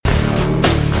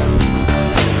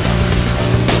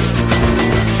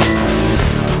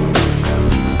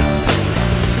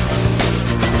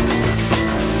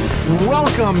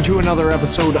Welcome to another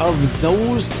episode of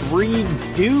Those Three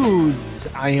Dudes.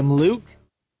 I am Luke,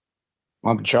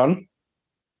 I'm John.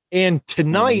 and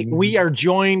tonight we are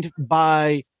joined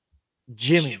by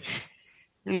Jimmy.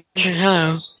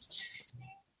 Hello.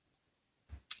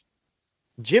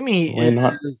 Jimmy We're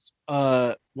not- is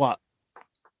what?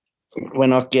 We're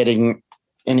not getting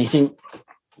anything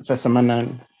for some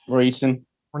unknown reason.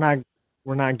 We're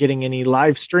not getting any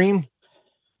live stream.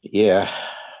 Yeah.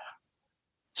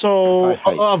 So I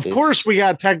hate of this. course we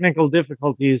got technical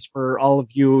difficulties for all of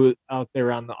you out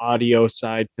there on the audio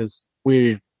side because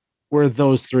we're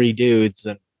those three dudes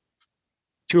and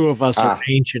two of us are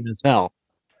ancient as hell.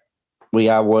 We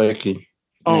are working.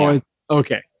 Oh, now.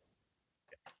 okay.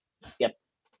 Yep.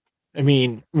 I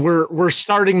mean, we're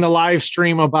starting the live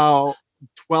stream about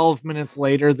 12 minutes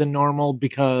later than normal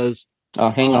because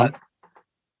Hang on.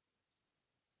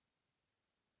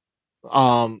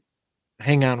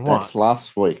 hang on, what? That's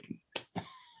last week.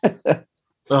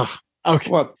 Ugh, okay.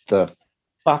 What the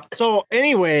fuck? So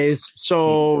anyways,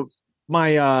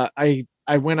 my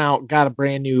I went out, got a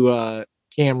brand new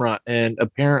camera, and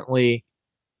apparently,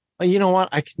 you know what?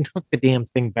 I can hook the damn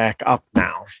thing back up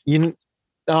now.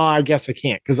 I guess I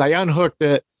can't because I unhooked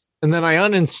it and then I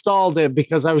uninstalled it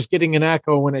because I was getting an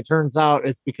echo when it turns out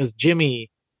it's because Jimmy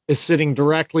is sitting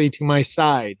directly to my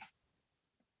side.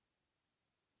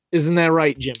 Isn't that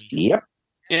right, Jimmy? Yep.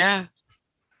 Yeah.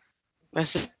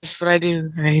 That's what I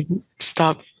do. I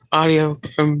stop audio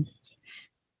from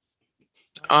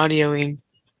audioing.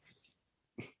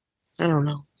 I don't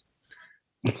know.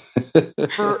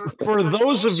 For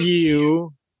those of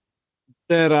you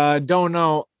that don't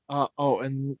know,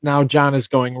 and now John is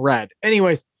going red.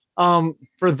 Anyways,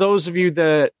 for those of you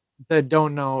that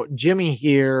don't know, Jimmy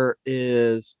here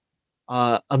is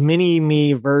a mini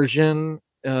me version,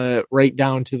 right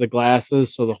down to the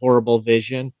glasses, so the horrible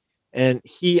vision. And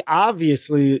he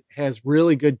obviously has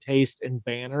really good taste in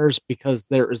banners because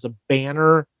there is a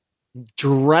banner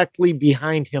directly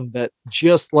behind him that's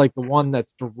just like the one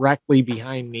that's directly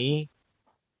behind me.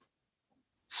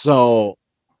 So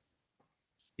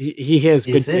he has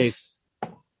good Is taste.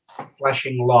 this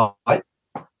flashing light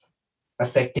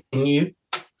affecting you?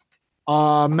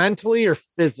 Mentally or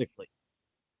physically?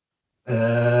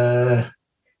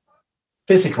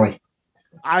 Physically.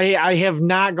 I have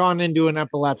not gone into an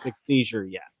epileptic seizure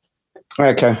yet.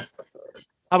 Okay. How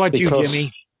about you, Because-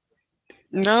 Jimmy?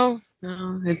 No,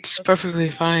 it's perfectly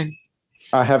fine.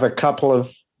 I have a couple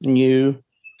of new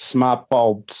smart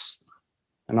bulbs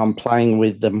and I'm playing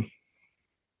with them.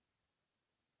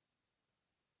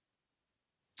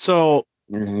 So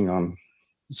Hang on.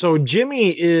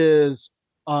 Jimmy is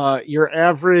your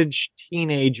average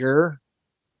teenager,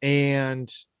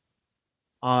 and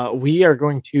we are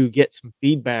going to get some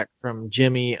feedback from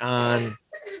Jimmy on,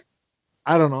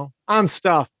 I don't know, on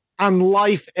stuff, on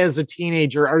life as a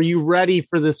teenager. Are you ready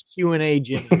for this Q&A,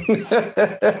 Jimmy?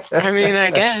 I mean,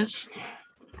 I guess.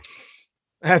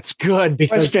 That's good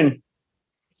because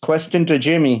Question to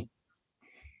Jimmy.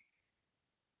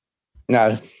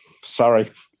 No,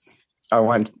 sorry. I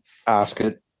won't ask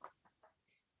it.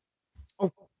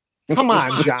 Oh, come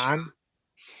on, John.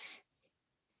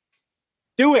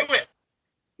 Do it.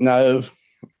 No,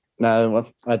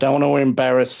 I don't want to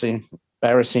embarrass him.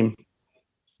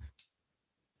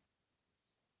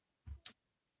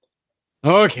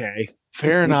 Okay,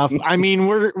 fair enough. I mean,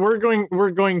 we're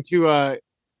going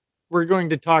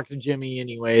to talk to Jimmy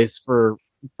anyways for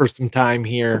some time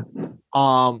here.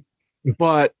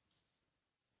 But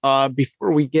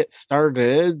before we get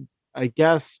started, I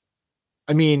guess,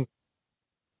 I mean,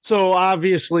 so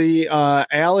obviously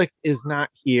Alec is not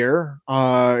here.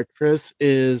 Chris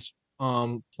is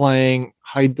playing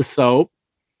hide the soap,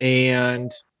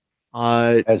 and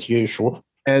As usual.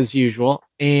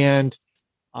 and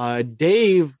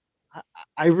Dave,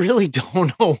 I really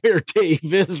don't know where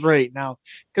Dave is right now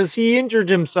because he injured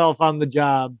himself on the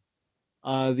job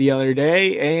the other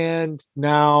day, and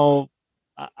now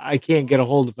I can't get a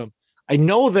hold of him. I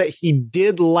know that he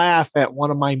did laugh at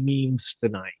one of my memes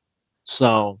tonight,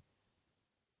 so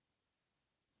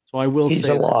I will He's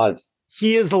say alive. that.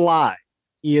 He is alive.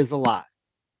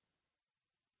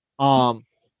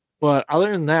 But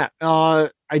other than that, I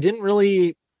didn't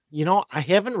really, I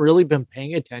haven't really been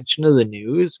paying attention to the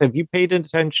news. Have you paid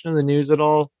attention to the news at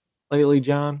all lately,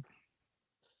 John?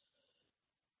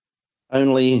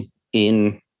 Only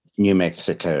in New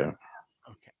Mexico.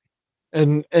 Okay.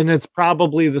 And it's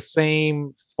probably the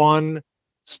same fun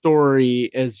story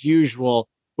as usual,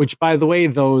 which, by the way,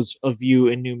 those of you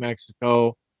in New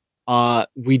Mexico,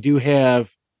 we do have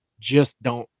just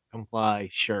don't comply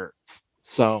shirts.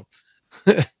 So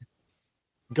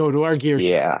go to our gear shop.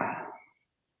 Yeah.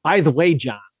 By the way,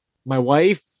 John, my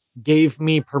wife gave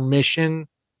me permission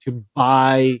to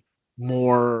buy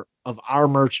more of our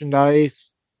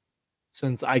merchandise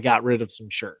since I got rid of some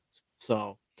shirts.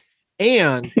 So,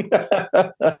 and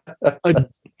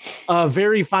a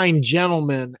very fine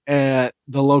gentleman at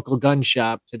the local gun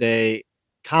shop today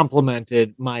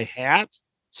complimented my hat.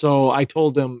 So I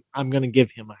told him I'm going to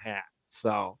give him a hat.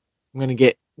 So I'm going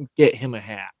to get him a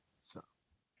hat. So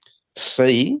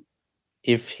See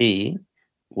if he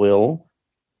will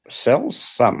sell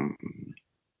some.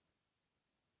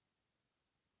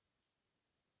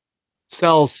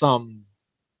 sell some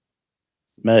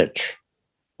Merch.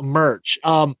 merch.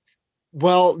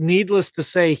 Well, needless to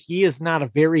say, he is not a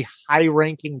very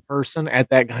high-ranking person at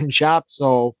that gun shop,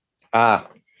 so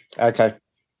Okay.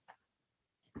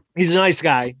 he's a nice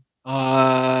guy.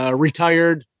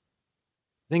 Retired.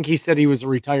 I think he said he was a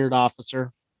retired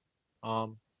officer.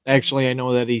 Actually, I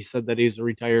know that he said that he's a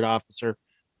retired officer.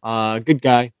 Good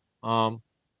guy.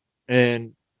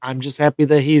 And I'm just happy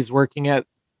that he's working at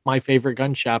my favorite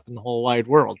gun shop in the whole wide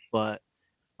world. But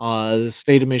the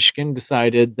state of Michigan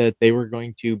decided that they were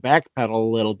going to backpedal a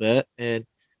little bit. And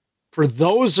for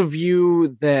those of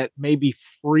you that may be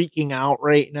freaking out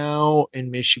right now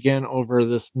in Michigan over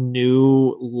this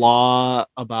new law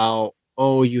about,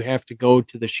 oh, you have to go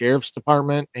to the sheriff's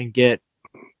department and get,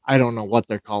 I don't know what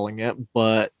they're calling it,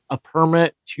 but a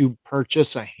permit to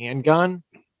purchase a handgun,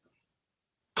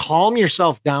 calm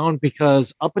yourself down,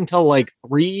 because up until like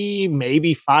 3,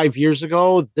 maybe 5 years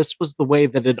ago, this was the way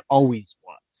that it always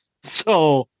was.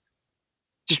 So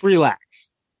just relax.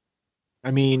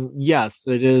 I mean, yes,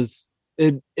 it is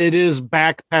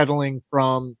backpedaling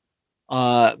from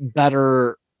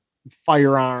better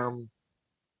firearm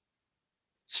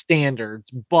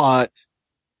standards, but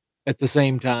at the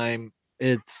same time,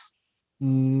 it's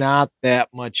not that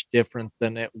much different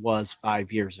than it was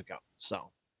 5 years ago.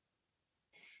 So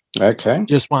Okay.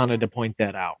 just wanted to point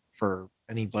that out for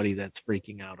anybody that's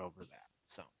freaking out over that.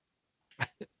 So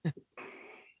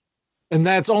and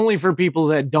that's only for people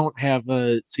that don't have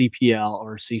a CPL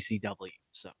or CCW.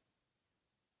 So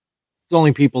it's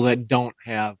only people that don't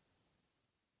have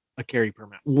a carry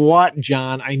permit. What,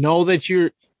 John? I know that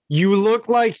you look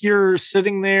like you're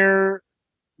sitting there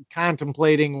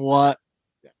contemplating what,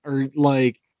 or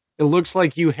like it looks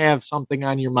like you have something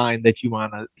on your mind that you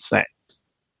want to say.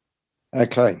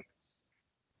 Okay.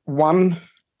 One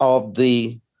of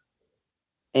the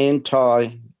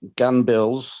anti-gun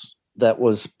bills that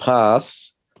was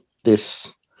passed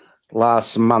this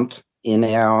last month in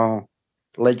our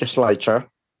legislature,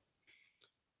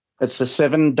 it's a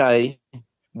 7-day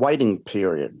waiting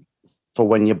period for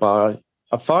when you buy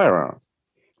a firearm.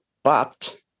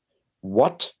 But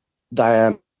what they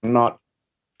are not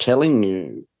telling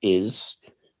you is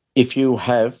if you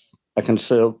have a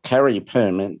concealed carry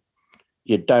permit,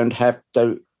 you don't have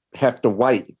to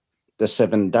wait the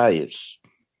 7 days.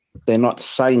 They're not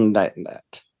saying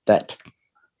that.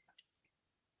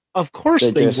 Of course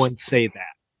They're they just- wouldn't say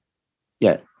that.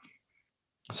 Yeah.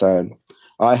 So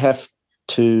I have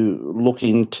to look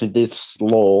into this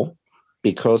law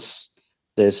because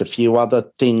there's a few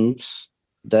other things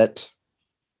that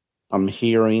I'm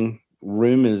hearing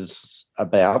rumors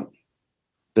about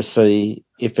to see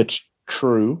if it's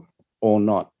true or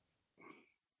not.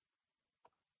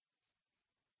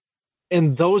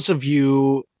 And those of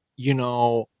you,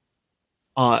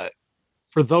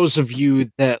 for those of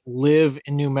you that live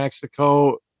in New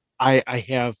Mexico, I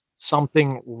have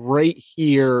something right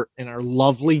here in our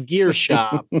lovely gear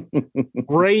shop,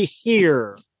 right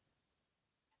here,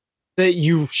 that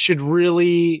you should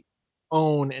really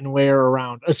own and wear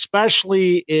around,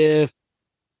 especially if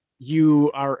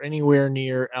you are anywhere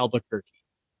near Albuquerque.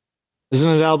 Isn't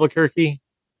it Albuquerque?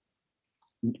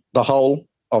 The whole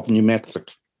of New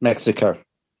Mexico.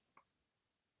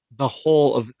 The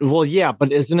whole of, well, yeah,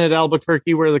 but isn't it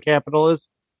Albuquerque where the capital is?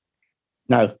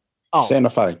 No, Oh, Santa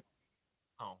Fe.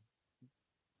 oh.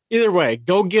 Either way,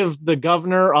 go give the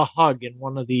governor a hug in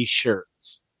one of these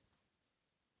shirts.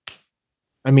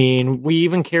 I mean, we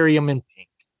even carry them in pink.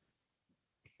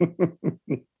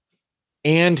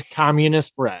 And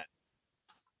communist red.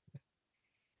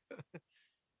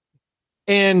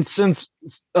 And since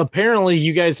apparently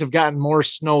you guys have gotten more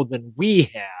snow than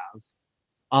we have,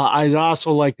 I'd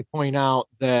also like to point out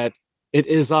that it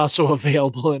is also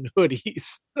available in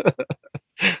hoodies.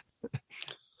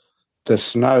 The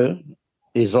snow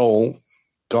is all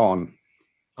gone.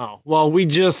 Oh, well, we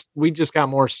just got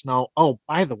more snow. Oh,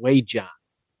 by the way, John,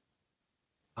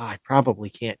 I probably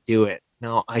can't do it.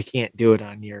 No, I can't do it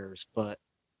on yours, but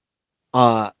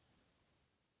hold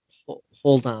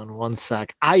on one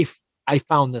sec. I I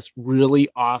found this really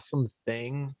awesome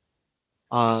thing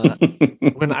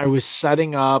when I was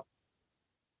setting up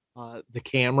the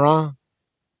camera.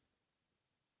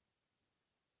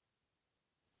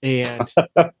 And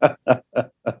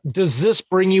does this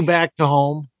bring you back to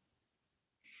home?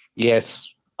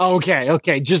 Yes.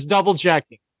 Okay. Just double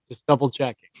checking.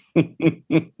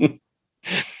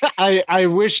 I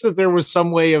wish that there was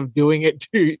some way of doing it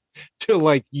to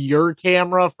like your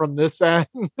camera from this end.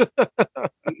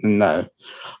 No.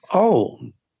 Oh.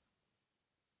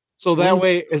 So that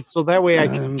way I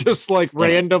can just like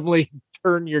randomly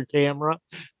turn your camera.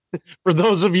 For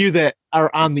those of you that are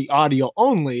on the audio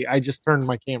only, I just turned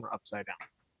my camera upside down.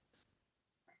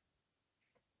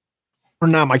 Or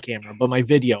not my camera, but my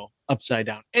video upside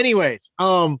down. Anyways,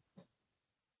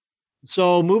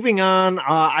 so moving on,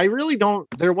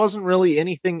 there wasn't really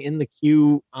anything in the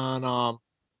queue on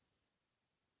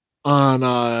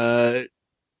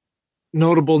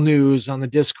notable news on the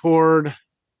Discord,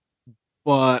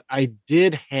 but I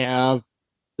did have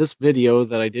this video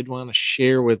that I did want to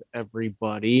share with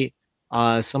everybody.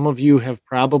 Some of you have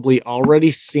probably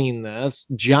already seen this.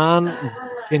 John,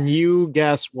 can you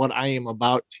guess what I am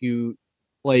about to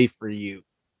play for you?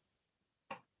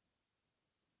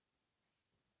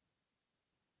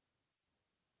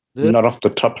 Not off the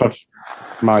top of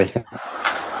my head.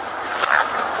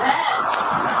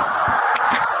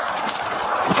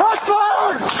 Shots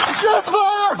fired! Shots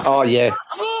fired! Oh, yeah.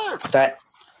 That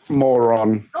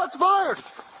moron. Shots fired!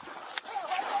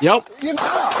 Yep. You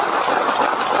know.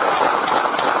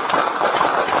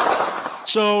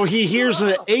 So he hears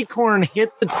an acorn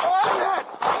hit the...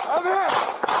 I'm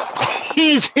hit!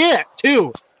 He's hit,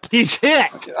 too. He's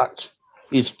hit.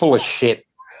 He's full of shit.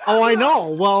 Oh, I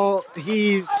know. Well,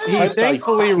 he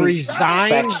thankfully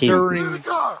resigned during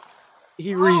the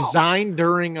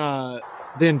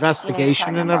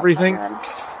investigation and everything.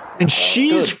 And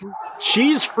she's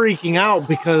freaking out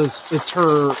because it's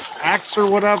her ex or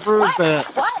whatever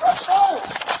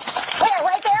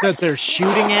that they're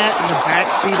shooting at in the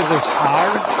backseat of his car.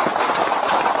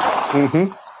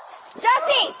 Mm-hmm.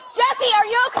 Jesse, are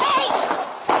you okay?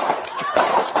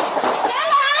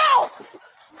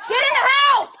 Get in the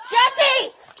house! Jesse!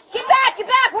 Get back!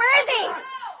 Where is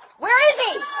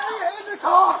he? In the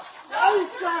car!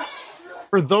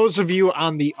 For those of you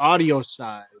on the audio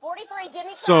side, 43,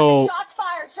 Jimmy. So- Shots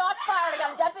fired. I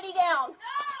got a deputy down.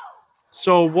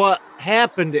 so what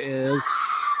happened is,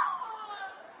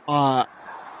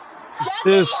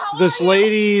 Jesse, this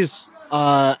lady's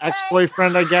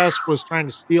ex-boyfriend, I guess, was trying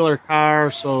to steal her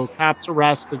car, so cops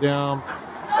arrested him.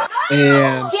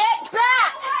 And get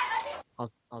back!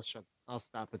 I'll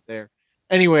stop it there.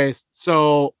 Anyways,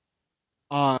 so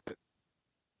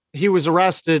he was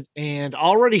arrested and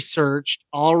already searched,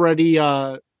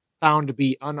 found to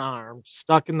be unarmed,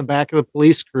 stuck in the back of the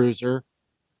police cruiser.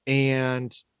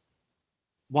 And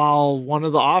while one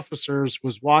of the officers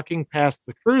was walking past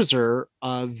the cruiser,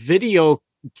 video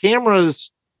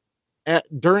cameras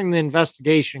during the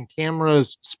investigation,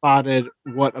 cameras spotted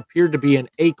what appeared to be an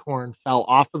acorn fell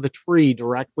off of the tree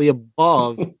directly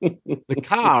above the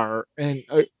car and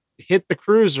hit the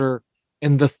cruiser,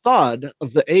 and the thud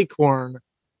of the acorn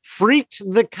freaked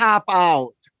the cop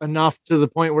out enough to the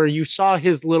point where you saw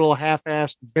his little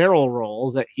half-assed barrel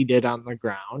roll that he did on the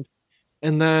ground,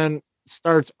 and then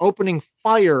starts opening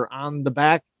fire on the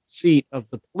back seat of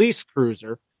the police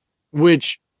cruiser,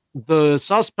 which the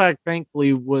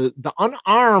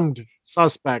unarmed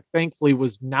suspect thankfully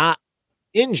was not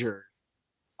injured,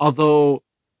 although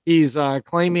he's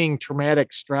claiming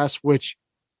traumatic stress, which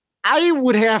I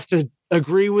would have to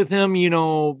agree with him,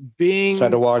 So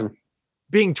do I.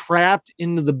 being trapped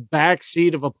into the back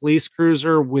seat of a police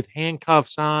cruiser with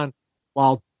handcuffs on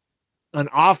while an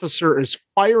officer is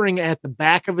firing at the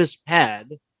back of his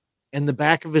head and the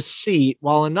back of his seat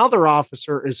while another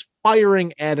officer is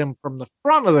firing at him from the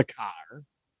front of the car.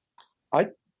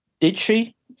 Did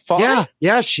she fire?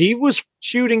 Yeah, she was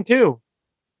shooting too.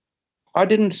 I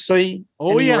didn't see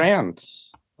any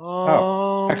rounds.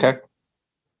 Okay.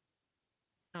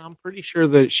 I'm pretty sure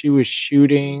that she was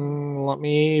shooting. Let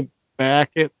me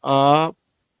back it up.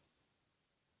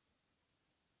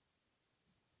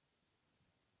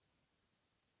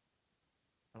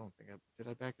 I don't think did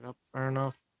I back it up far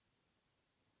enough?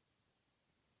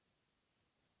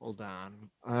 Hold on.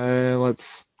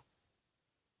 Let's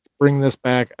bring this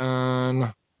back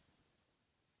on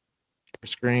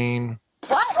screen.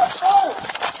 What?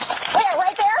 Where?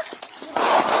 Right there?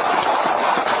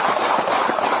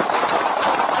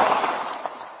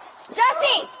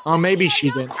 Jesse! Oh, maybe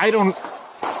she did. I don't.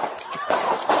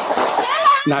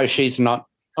 No, she's not.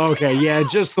 Okay, yeah,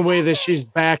 just the way that she's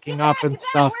backing up and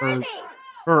stuff,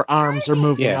 her arms are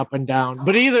moving Yeah. up and down.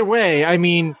 But either way, I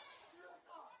mean,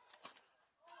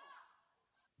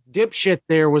 dipshit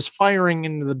there was firing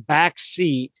into the back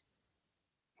seat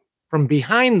from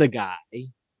behind the guy.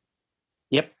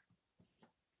 Yep.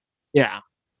 Yeah.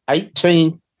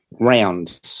 18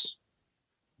 rounds.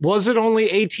 Was it only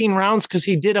 18 rounds? Because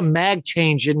he did a mag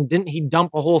change, and didn't he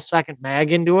dump a whole second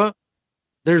mag into it?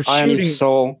 They're I only shooting.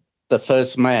 saw the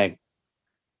first mag.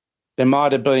 There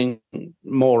might have been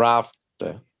more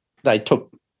after they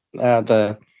took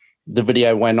the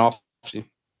video went off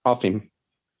him.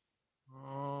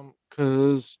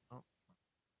 Because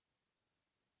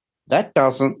That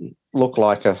doesn't look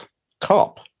like a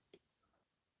cop.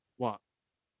 what?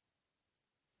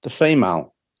 The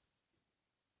female.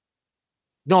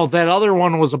 No, that other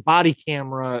one was a body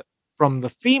camera from the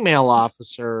female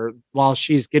officer while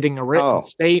she's getting a written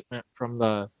statement from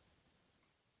the.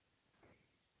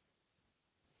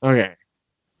 Okay.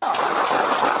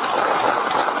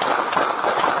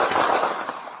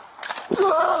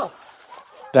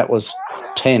 That was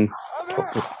 10,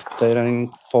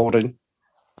 13, 14.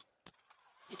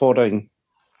 14.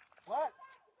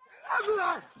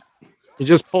 He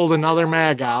just pulled another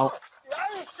mag out.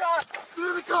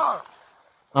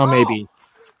 Oh, maybe.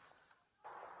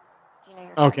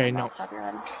 Okay, no.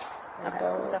 Okay,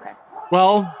 it's okay.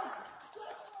 Well,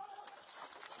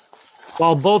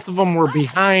 while both of them were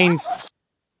behind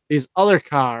these other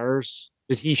cars,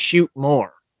 did he shoot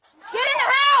more? Get in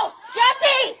the house!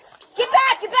 Jesse! Get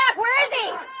back! Get back! Where is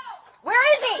he? Where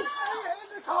is he?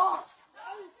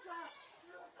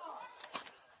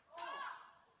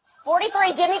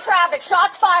 43, Jimmy traffic.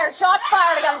 Shots fired. Shots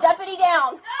fired. I got a deputy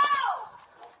down.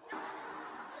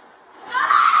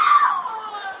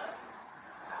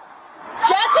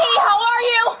 Jesse, how are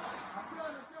you?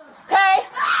 Okay.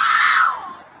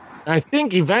 I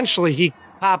think eventually he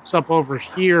pops up over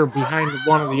here behind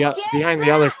one of the behind the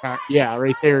other car. Yeah,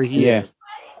 right there. Yeah.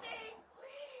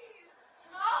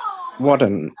 What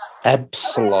an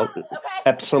absolute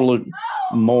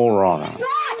moron.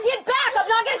 Get back! I'm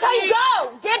not gonna tell you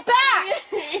go! Get back!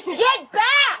 Get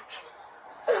back!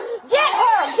 Get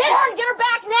her! Get her and get her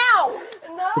back now!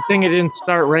 Good thing it didn't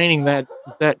start raining. That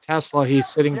Tesla he's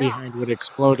sitting behind would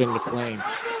explode into flames.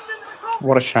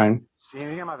 What a shame. See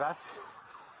anything on my vest?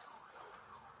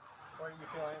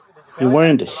 You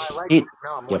weren't a shit,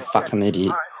 you fucking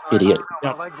idiot. Yep.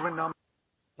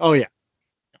 Oh yeah.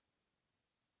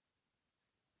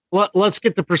 Let's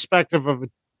get the perspective of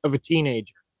a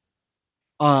teenager.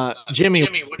 Jimmy,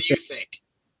 what do you think?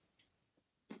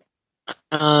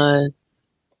 I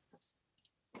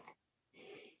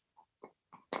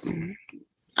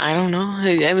don't know.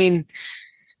 I mean,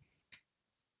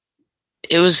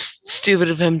 it was stupid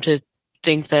of him to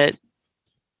think that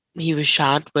he was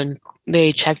shot when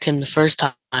they checked him the first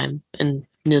time and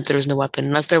knew that there was no weapon,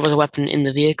 unless there was a weapon in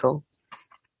the vehicle,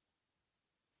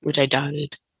 which I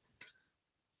doubted.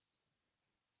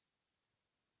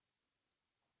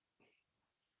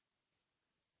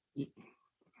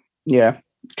 Yeah,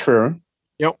 true.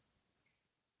 Yep.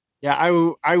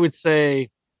 Yeah, I would say.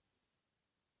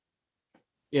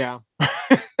 Yeah.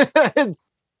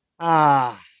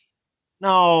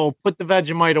 No, put the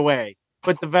Vegemite away.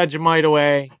 Put the Vegemite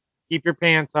away. Keep your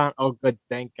pants on. Oh, good.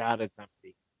 Thank God it's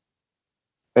empty.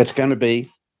 It's going to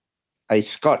be a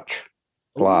Scotch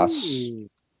glass.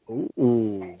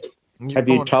 Ooh. Have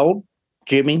you told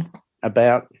Jimmy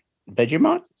about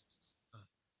Vegemite?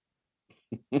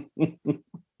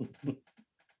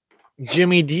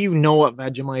 Jimmy, do you know what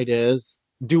Vegemite is?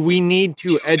 Do we need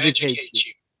to educate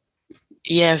you?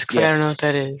 Yes, because I don't know what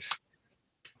that is.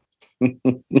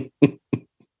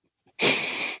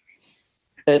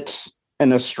 It's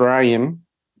an Australian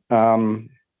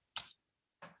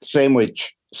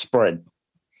sandwich spread.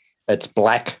 It's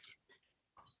black.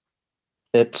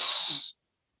 It's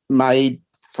made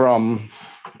from.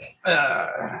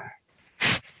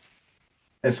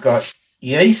 It's got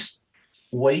yeast,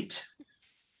 wheat,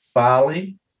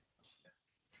 barley,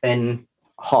 and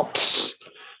hops.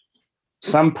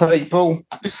 Some people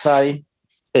say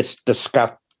it's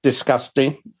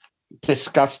disgusting,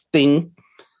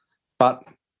 but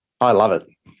I love it.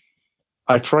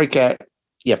 I freak out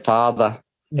your father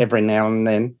every now and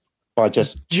then by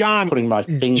just putting my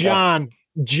finger.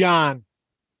 John,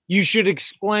 you should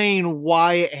explain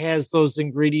why it has those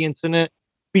ingredients in it,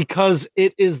 because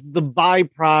it is the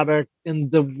byproduct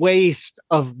and the waste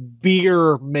of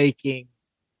beer making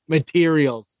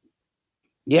materials.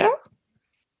 Yeah.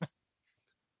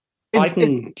 I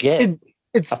can get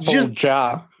it's a full just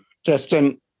jar just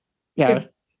in, show.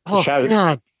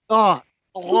 God. Oh.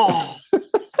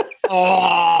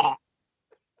 Oh,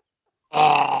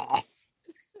 oh,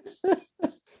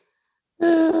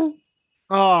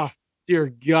 oh, dear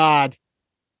God.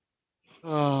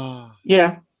 Oh.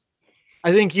 Yeah.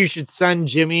 I think you should send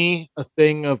Jimmy a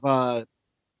thing of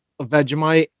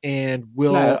Vegemite, and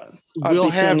we'll No, I'd be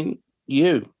have. sending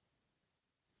you.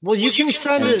 Well, you can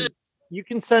send it. You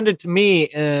can send it to me,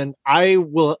 and I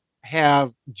will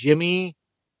have Jimmy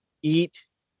eat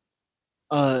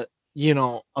a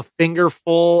a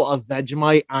fingerful of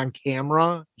Vegemite on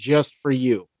camera just for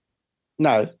you.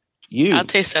 No, you I'll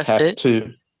taste test have it.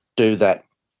 to do that.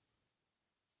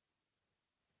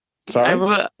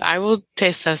 Sorry? I will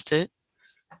taste test it.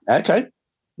 Okay,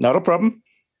 not a problem.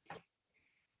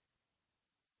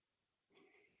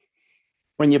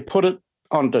 When you put it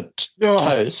on the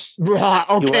toast,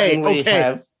 Okay, you only okay.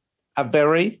 have a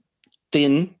very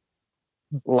thin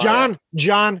layer.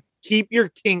 John, keep your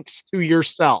kinks to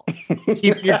yourself.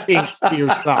 Keep your kinks to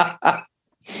yourself.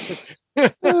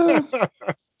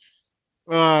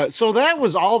 So that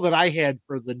was all that I had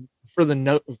for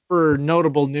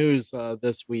notable news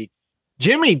this week.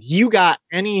 Jimmy, do you got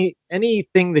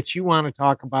anything that you want to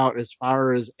talk about as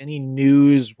far as any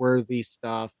newsworthy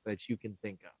stuff that you can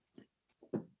think of?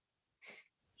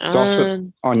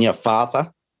 Gossip on your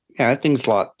father, things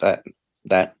like that.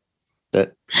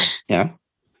 Yeah.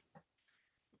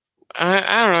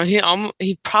 I don't know.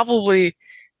 He probably,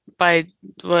 by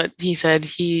what he said,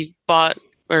 he bought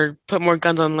or put more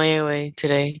guns on layaway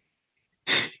today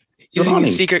using a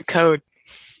secret code.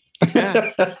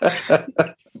 Yeah.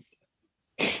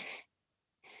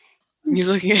 He's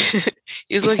looking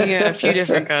at a few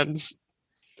different guns.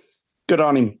 Good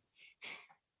on him.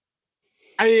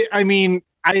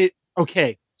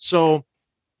 Okay. So,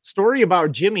 story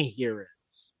about Jimmy here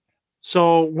is,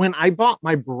 so when I bought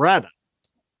my Beretta,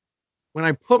 when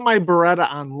I put my Beretta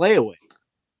on layaway,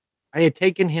 I had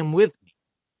taken him with me.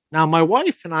 Now, my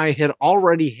wife and I had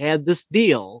already had this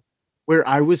deal where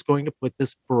I was going to put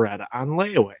this Beretta on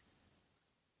layaway.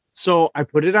 So I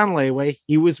put it on layaway.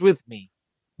 He was with me.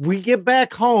 We get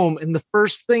back home, and the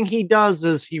first thing he does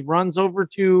is he runs over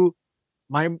to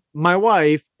my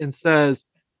wife and says,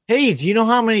 "Hey, do you know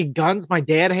how many guns my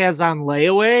dad has on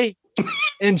layaway?"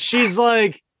 And she's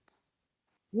like,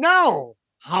 "No.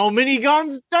 How many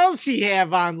guns does he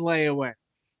have on layaway?"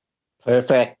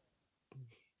 Perfect.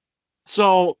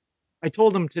 So I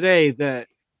told him today that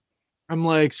I'm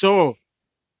like, "So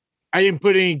I didn't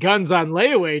put any guns on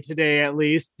layaway today, at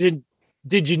least. Did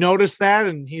you notice that?"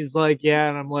 And he's like, "Yeah."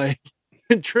 And I'm like,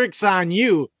 "Trick's on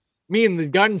you. Me and the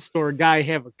gun store guy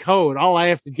have a code. All I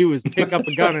have to do is pick up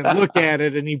a gun and look at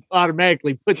it, and he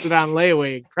automatically puts it on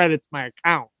layaway and credits my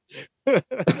account."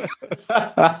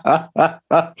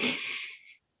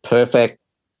 Perfect.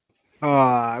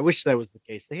 I wish that was the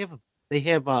case. They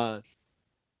have a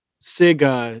Sig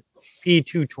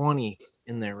P220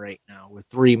 in there right now with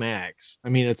 3 mags. I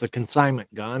mean, it's a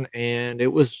consignment gun, and it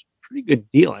was a pretty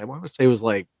good deal. I want to say it was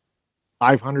like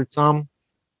 500 some.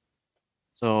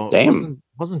 So Damn. it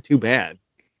wasn't too bad.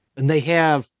 And they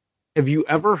have you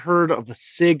ever heard of a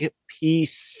Sig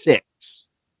P6?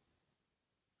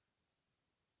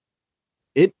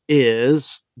 It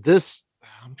is this,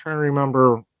 I'm trying to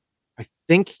remember. I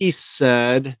think he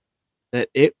said that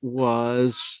it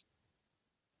was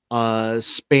a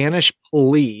Spanish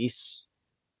police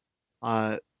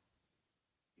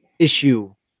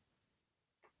issue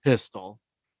pistol.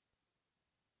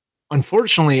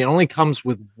 Unfortunately, it only comes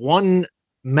with 1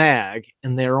 mag,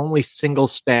 and they're only single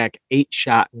stack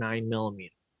 8-shot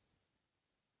 9mm.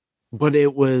 But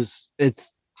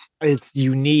it's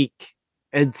unique.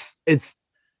 It's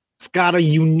got a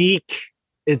unique.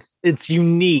 It's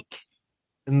unique,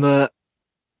 and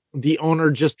the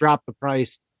owner just dropped the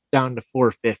price down to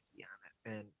 $450 on it.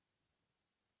 And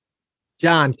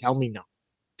John, tell me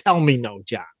no,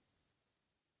 John.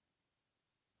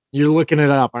 You're looking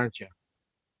it up, aren't you?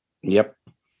 Yep.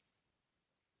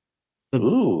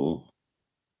 Ooh.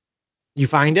 You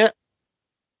find it?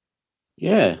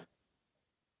 Yeah.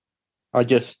 I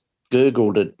just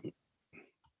Googled it.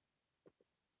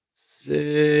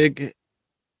 Sig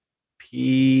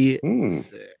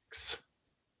P6.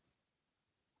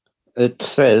 It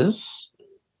says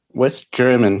West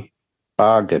German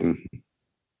bargain.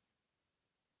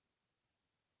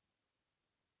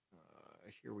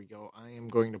 Here we go. I am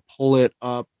going to pull it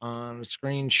up on a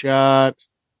screenshot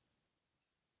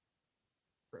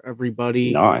for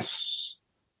everybody. Nice.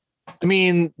 I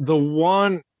mean, the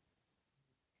one.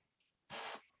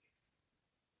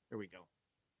 Here we go.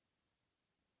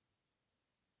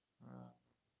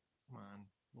 Come on.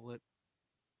 Will it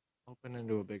open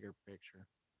into a bigger picture?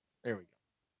 There we go.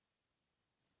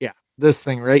 Yeah. this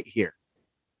thing right here.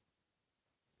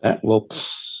 That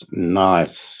looks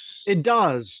nice. It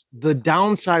does. The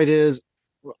downside is,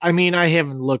 I mean, I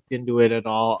haven't looked into it at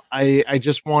all. I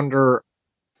just wonder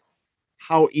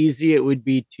how easy it would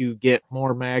be to get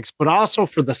more mags, but also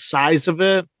for the size of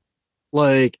it,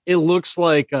 like it looks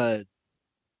like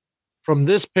from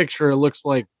this picture, it looks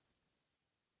like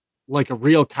a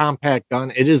real compact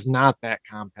gun. It is not that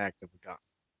compact of a gun.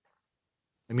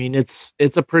 I mean, it's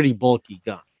a pretty bulky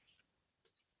gun,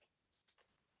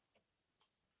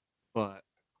 but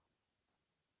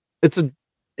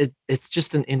it's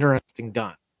just an interesting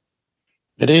gun.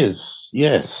 It is,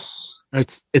 yes.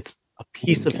 It's a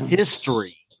piece of Guns.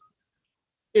 history.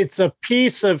 It's a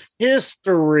piece of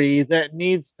history that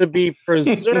needs to be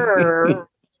preserved.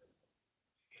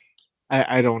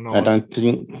 I don't know. I don't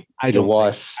think your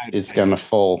wife is going to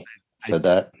fall for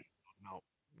that.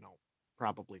 No,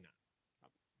 probably not.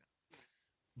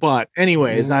 But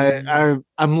anyways, I'm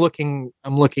looking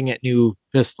at new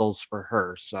pistols for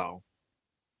her. So,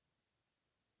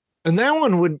 and that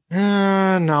one would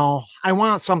no. I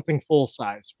want something full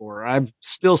size for her. I'm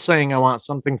still saying I want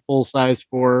something full size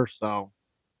for her. So.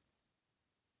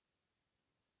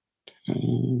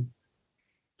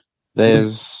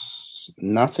 There's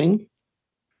nothing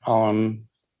on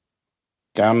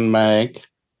Gun Mag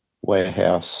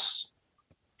Warehouse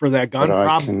For that gun, that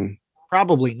I can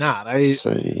probably not.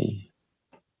 see.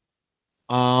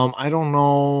 I don't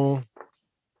know.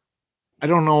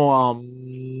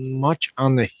 Much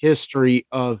on the history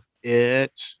of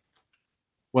it,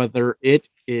 whether it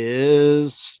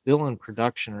is still in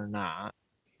production or not.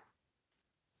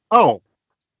 Oh,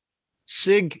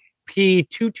 SIG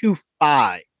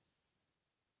P225.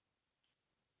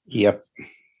 Yep.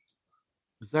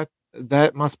 Is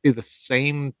that must be the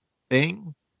same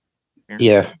thing?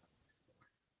 Yeah.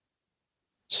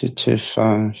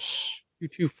 225,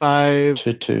 225.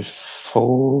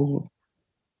 224,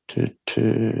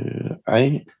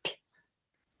 228.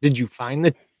 Did you find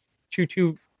the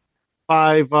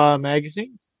 225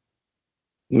 magazines?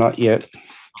 Not yet.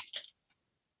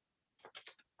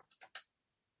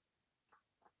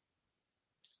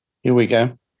 Here we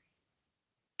go.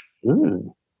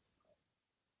 Ooh.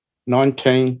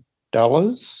 $19.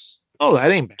 Oh,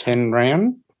 that ain't bad. 10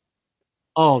 round.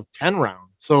 Oh, 10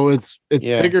 round. So it's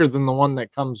Yeah. bigger than the one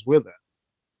that comes with it.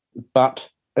 But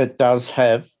it does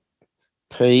have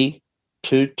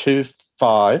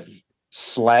P225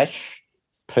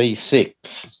 /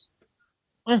 P6.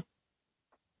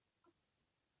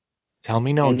 Tell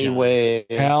me no, Anywhere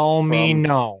John. Tell me from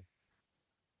no.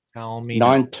 Tell me no.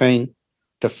 19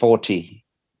 to 40.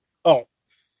 Oh.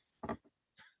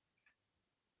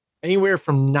 Anywhere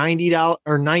from $90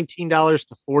 or $19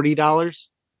 to $40.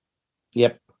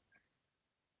 Yep.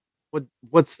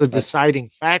 What's the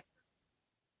deciding factor?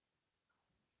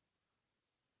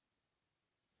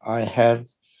 I have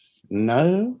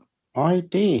no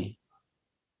idea.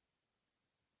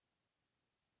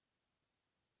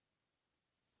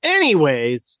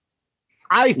 Anyways,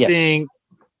 I Yes. think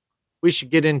we should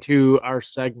get into our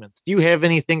segments. Do you have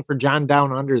anything for John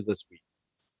Down Under this week?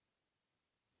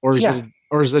 Or is Yeah. it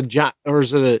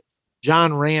a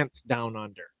John Rants Down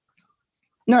Under?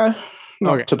 No,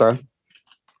 not Okay. today.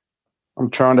 I'm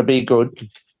trying to be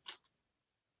good.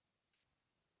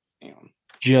 Hang on.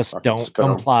 Just Fucking don't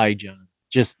skull. comply, John.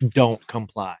 Just don't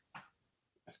comply.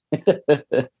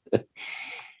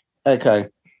 Okay.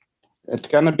 It's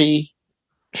going to be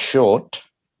short.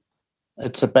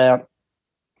 It's about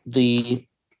the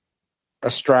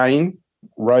Australian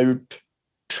road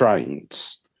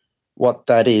trains. What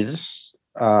that is,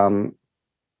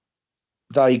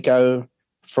 they go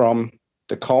from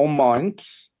the coal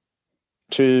mines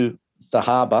to the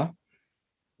harbour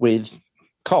with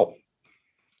coal.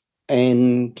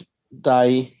 And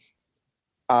they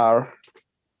are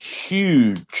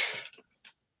huge.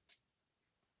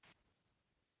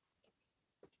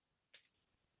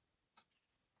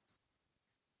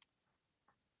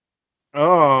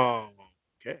 Oh,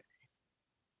 okay.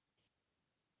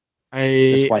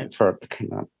 Just wait for it to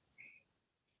come up.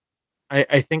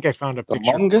 I think I found a The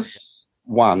picture. longest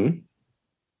one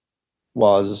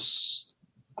was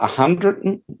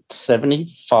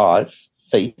 175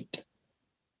 feet,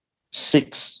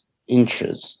 6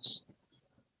 inches.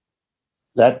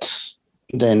 That's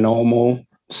their normal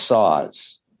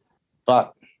size.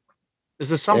 But Is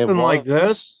this something like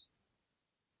this?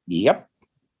 Yep.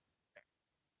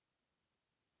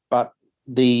 But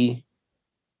the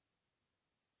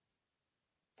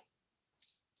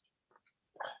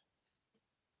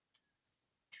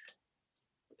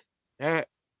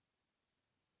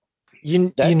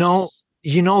You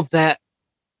know that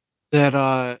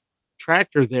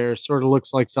tractor there sort of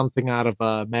looks like something out of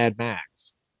Mad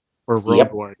Max or Road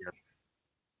Yep. Warrior.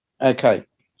 Okay.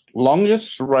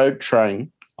 Longest road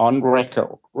train on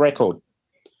record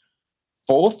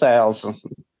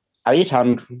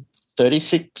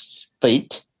 4,836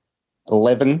 feet,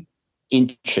 11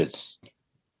 inches,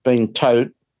 being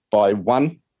towed by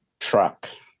one truck.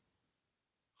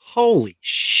 Holy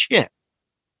shit.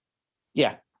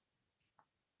 Yeah.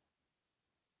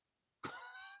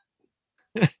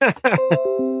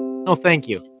 No, thank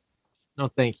you. No,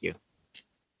 thank you.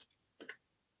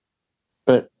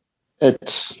 But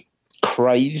it's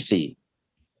crazy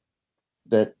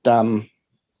that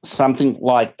something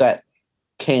like that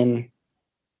can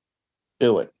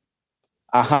do it.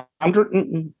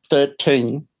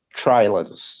 113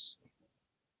 trailers.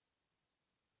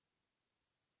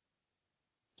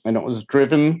 And it was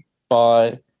driven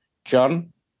by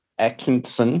John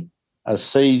Atkinson, a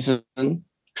seasoned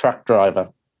truck driver.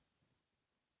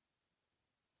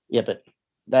 Yeah, but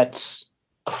that's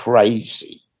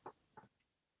crazy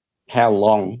how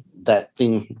long that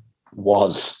thing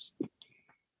was.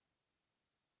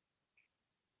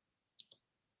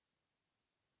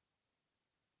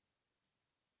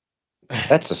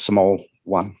 That's a small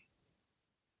one.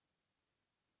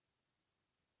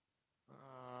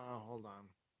 Hold on.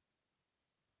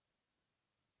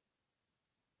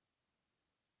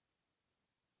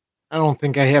 I don't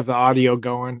think I have the audio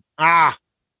going. Hold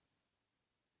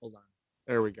on.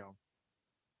 There we go.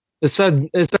 It said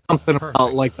something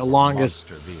about like the longest.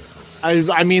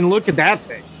 I mean, look at that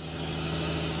thing.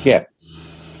 Yeah.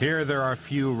 Here there are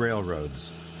few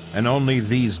railroads, and only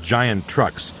these giant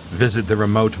trucks visit the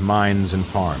remote mines and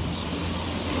farms.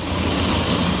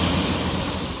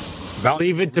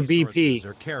 Leave it to BP.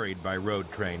 Are carried by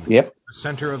road train. Yep. The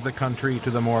center of the country to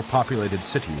the more populated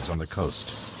cities on the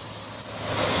coast.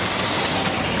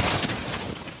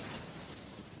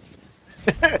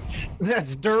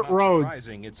 That's dirt Not roads.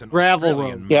 surprising, it's an Gravel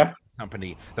Australian roads. Yeah.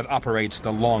 company that operates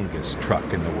the longest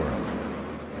truck in the world.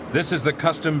 This is the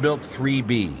custom-built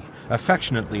 3B,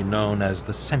 affectionately known as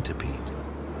the Centipede.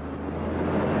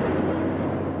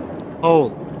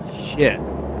 Holy shit.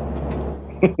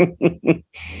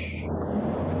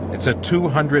 It's a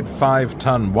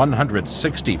 205-ton,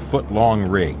 160-foot-long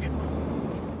rig.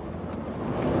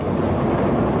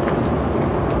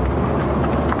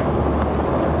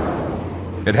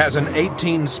 It has an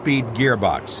 18-speed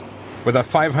gearbox with a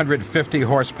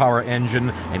 550-horsepower engine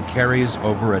and carries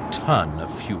over a ton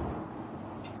of fuel.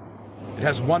 It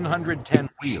has 110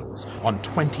 wheels on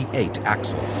 28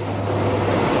 axles.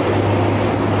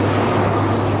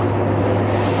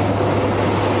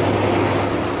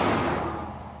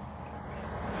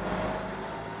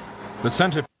 The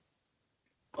Centipede.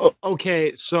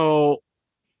 Okay, so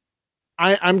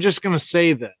I'm just gonna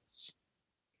say this.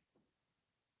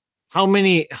 How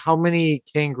many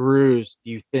kangaroos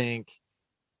do you think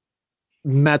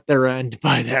met their end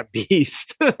by that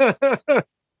beast? A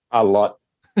lot.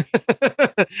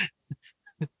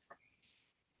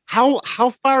 How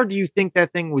far do you think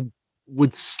that thing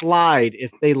would slide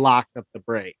if they locked up the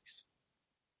brakes?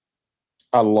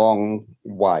 A long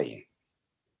way.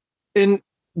 And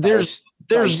They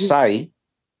say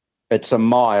it's a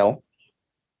mile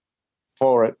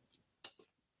for it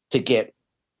to get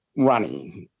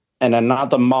running and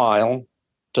another mile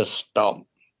to stop.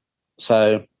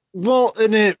 So well,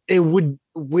 and it would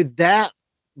with that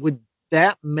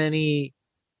many,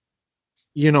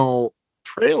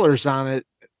 trailers on it,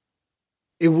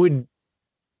 you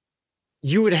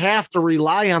would have to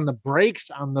rely on the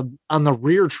brakes on the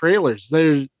rear trailers.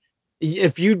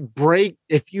 If you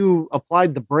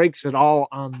applied the brakes at all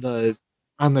on the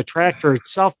tractor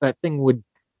itself, that thing would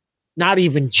not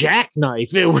even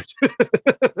jackknife. It would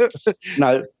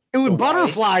no, it would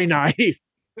butterfly knife.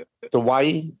 the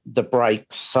way the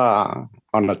brakes are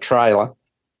on a trailer,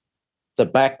 the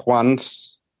back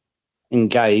ones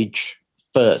engage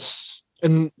first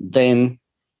And then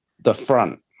the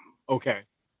front. okay.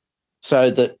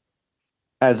 So that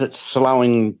as it's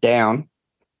slowing down,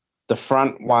 the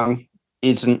front one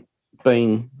isn't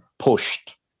being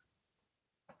pushed.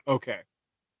 Okay.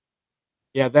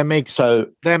 Yeah, that makes So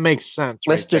sense.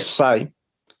 let's right just say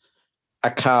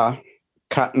a car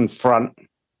cut in front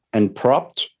and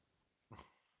propped.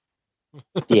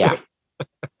 Yeah,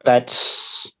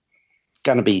 that's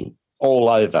going to be all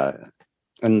over.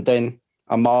 And then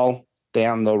a mile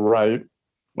down the road,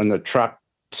 when the truck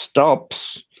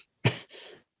stops,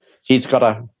 he's got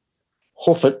to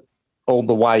hoof it all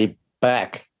the way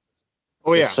back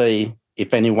Oh yeah. to see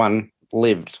if anyone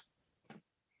lived.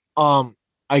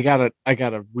 I got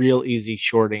a real easy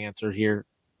short answer here.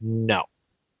 No.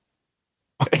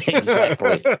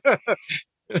 Exactly.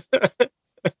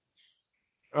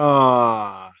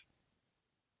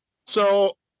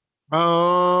 So,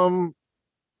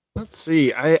 let's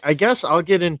see. I guess I'll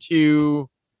get into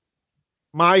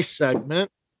my segment,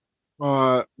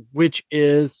 uh, which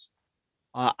is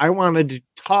I wanted to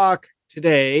talk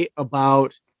today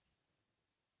about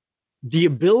the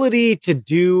ability to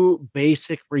do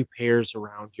basic repairs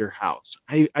around your house.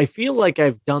 I feel like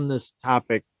I've done this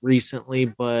topic recently,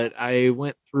 but I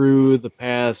went through the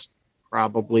past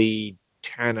probably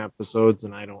 10 episodes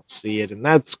and I don't see it, and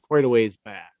that's quite a ways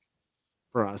back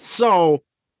for us. So,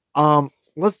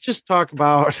 let's just talk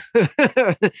about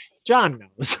John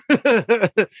knows.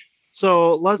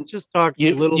 So let's just talk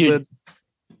a little bit.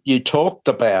 You talked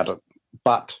about it,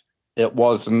 but it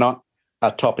was not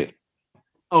a topic.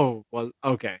 Oh, was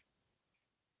okay.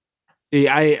 See,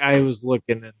 I was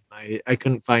looking and I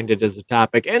couldn't find it as a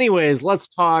topic. Anyways, let's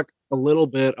talk a little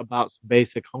bit about some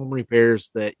basic home repairs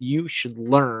that you should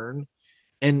learn.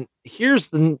 And here's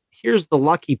the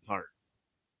lucky part.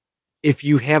 If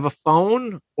you have a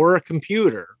phone or a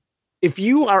computer, if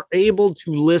you are able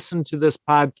to listen to this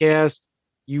podcast,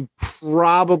 you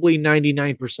probably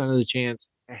 99% of the chance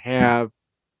have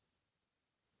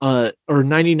or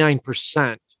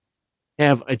 99%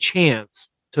 have a chance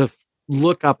to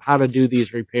look up how to do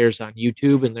these repairs on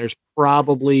YouTube, and there's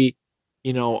probably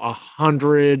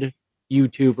 100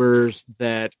 YouTubers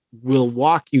that will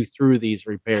walk you through these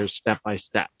repairs step by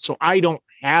step. So I don't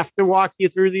have to walk you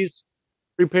through these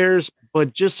repairs,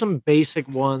 but just some basic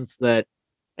ones that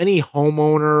any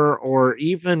homeowner or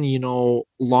even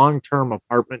long-term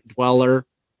apartment dweller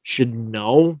should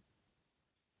know.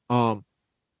 I'll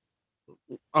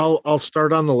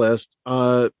start on the list.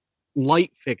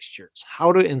 Light fixtures.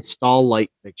 How to install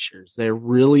light fixtures. They're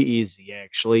really easy,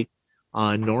 actually.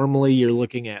 Normally, you're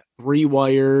looking at 3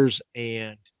 wires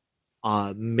and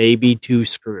maybe 2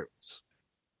 screws.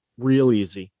 Real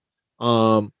easy.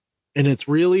 And it's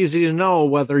real easy to know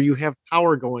whether you have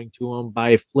power going to them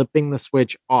by flipping the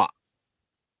switch off.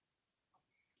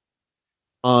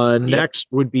 Next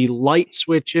would be light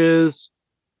switches.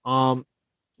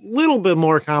 Little bit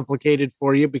more complicated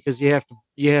for you because you have to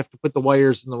put the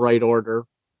wires in the right order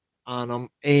on them,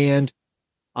 and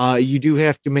you do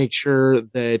have to make sure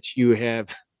that you have,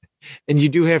 and you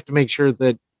do have to make sure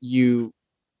that you,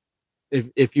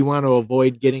 if you want to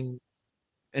avoid getting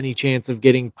any chance of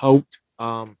getting poked,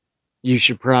 you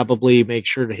should probably make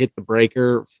sure to hit the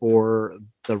breaker for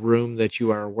the room that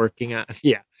you are working on.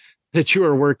 Yeah, that you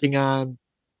are working on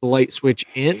the light switch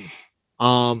in.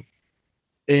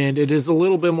 And it is a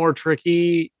little bit more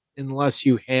tricky unless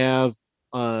you have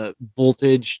a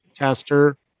voltage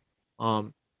tester.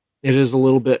 It is a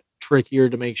little bit trickier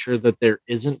to make sure that there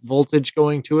isn't voltage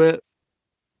going to it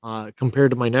compared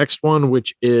to my next one,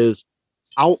 which is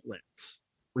outlets.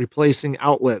 Replacing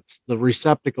outlets, the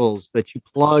receptacles that you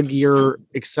plug your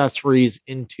accessories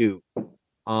into.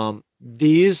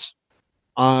 These,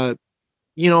 about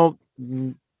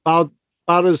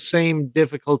the same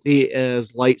difficulty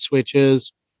as light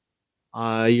switches.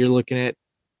 You're looking at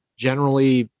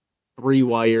generally 3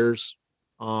 wires,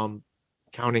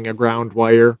 counting a ground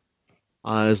wire.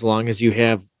 As long as you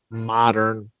have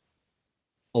modern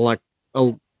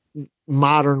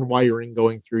wiring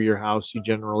going through your house, you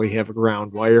generally have a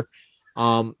ground wire.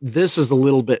 This is a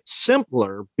little bit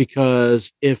simpler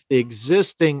because if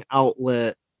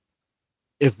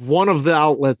one of the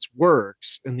outlets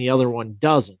works and the other one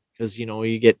doesn't, because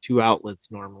you get 2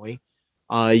 outlets normally,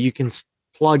 you can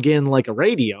plug in like a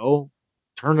radio,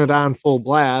 turn it on full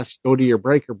blast, go to your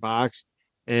breaker box,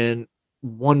 and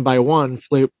one by one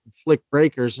flick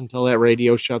breakers until that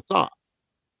radio shuts off.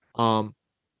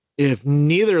 If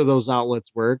neither of those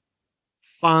outlets work,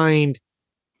 most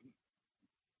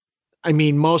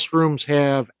rooms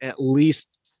have at least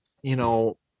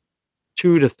 2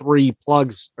 to 3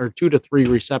 plugs or 2 to 3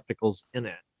 receptacles in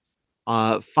it.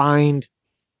 Find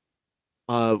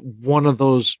one of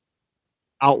those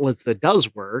outlets that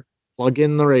does work, plug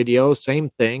in the radio, same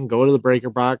thing, go to the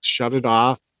breaker box, shut it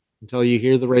off until you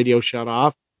hear the radio shut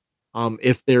off.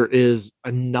 If there is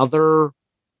another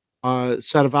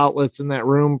set of outlets in that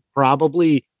room,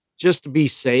 probably just to be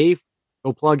safe,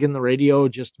 go plug in the radio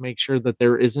just to make sure that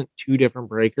there isn't 2 different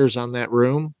breakers on that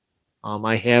room.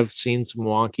 I have seen some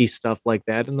wonky stuff like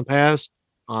that in the past.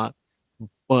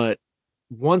 But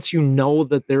once you know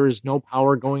that there is no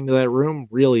power going to that room,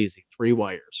 real easy, 3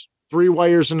 wires. 3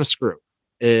 wires and a screw.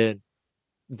 And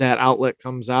that outlet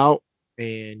comes out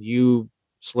and you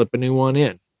slip a new one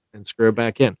in and screw it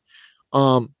back in.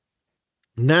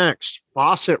 Next,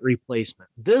 faucet replacement.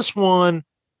 This one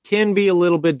can be a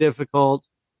little bit difficult,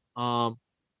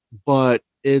 but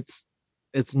it's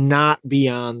not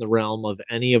beyond the realm of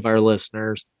any of our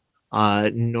listeners.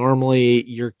 Normally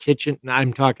your kitchen,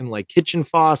 I'm talking like kitchen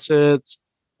faucets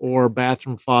or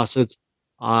bathroom faucets.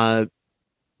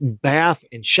 Bath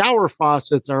and shower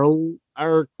faucets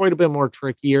are quite a bit more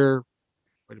trickier.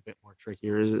 Quite a bit more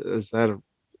trickier. Is that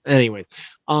anyways?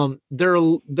 They're a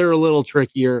little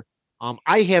trickier.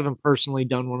 I haven't personally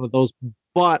done one of those,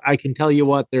 but I can tell you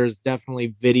what, there's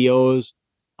definitely videos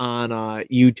on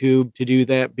YouTube to do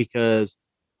that, because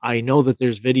I know that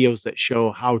there's videos that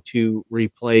show how to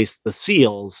replace the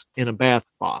seals in a bath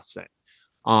faucet.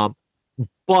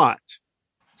 But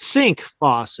sink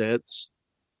faucets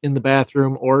in the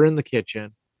bathroom or in the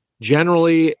kitchen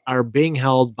generally are being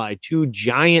held by two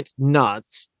giant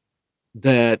nuts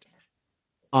that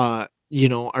are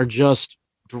just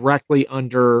directly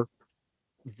under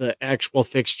the actual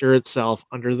fixture itself,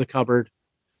 under the cupboard.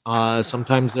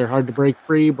 Sometimes they're hard to break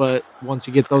free, but once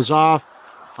you get those off,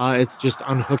 it's just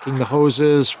unhooking the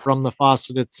hoses from the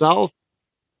faucet itself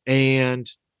and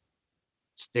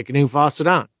stick a new faucet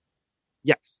on.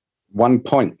 Yes. 1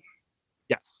 point.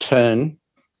 Yes. Turn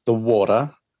the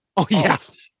water. Oh yeah.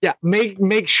 off. Yeah.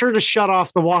 Make sure to shut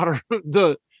off the water,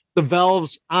 the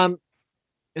valves on,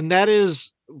 and that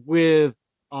is with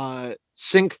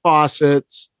sink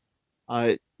faucets.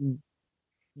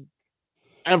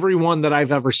 Everyone that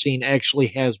I've ever seen actually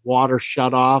has water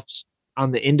shutoffs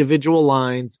on the individual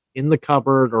lines in the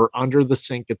cupboard or under the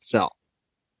sink itself.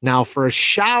 Now, for a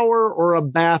shower or a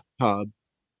bathtub,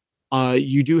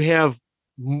 you do have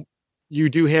the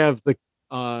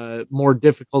more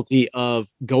difficulty of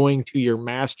going to your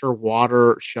master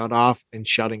water shutoff and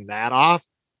shutting that off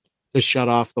to shut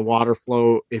off the water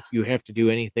flow if you have to do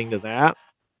anything to that.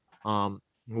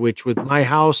 Which with my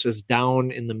house is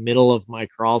down in the middle of my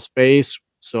crawl space,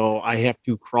 so I have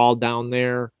to crawl down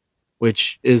there,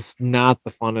 which is not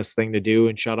the funnest thing to do,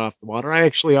 and shut off the water. I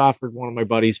actually offered one of my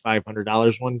buddies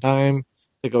 $500 one time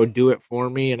to go do it for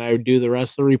me, and I would do the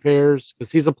rest of the repairs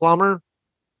because he's a plumber.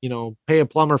 Pay a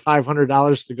plumber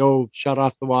 $500 to go shut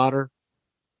off the water.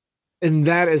 And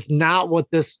that is not what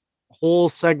this whole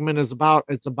segment is about.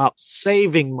 It's about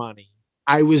saving money.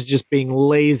 I was just being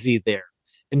lazy there.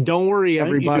 And don't worry,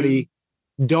 everybody.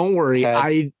 Don't worry.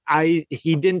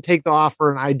 He didn't take the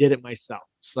offer, and I did it myself.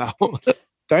 So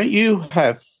Don't you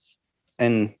have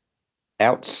an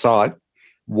outside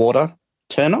water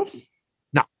turn off?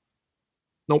 No.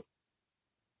 Nope.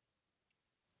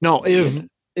 No, no,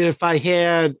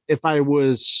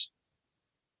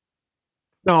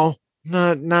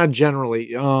 not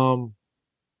generally.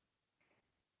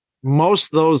 Most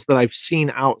of those that I've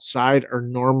seen outside are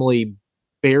normally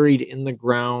buried in the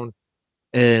ground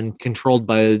and controlled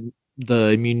by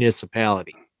the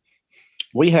municipality.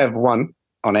 We have one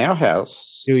on our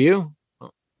house. Do you?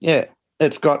 Yeah,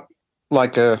 it's got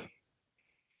like a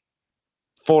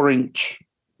 4-inch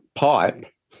pipe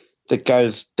that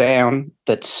goes down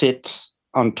that sits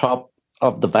on top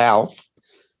of the valve,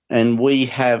 and we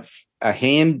have a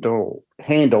handle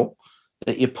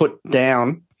that you put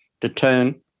down to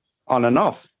turn on and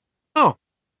off. Oh,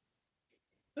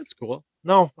 that's cool.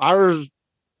 No, ours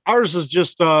is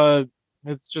just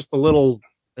it's just a little,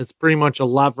 it's pretty much a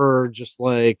lever, just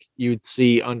like you'd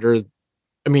see under,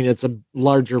 I mean, it's a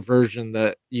larger version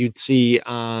that you'd see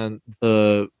on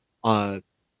the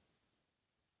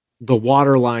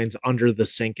water lines under the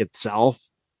sink itself,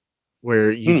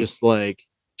 where you just like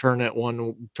turn it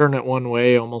one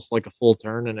way, almost like a full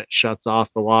turn, and it shuts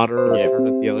off the water. Yep. Or turn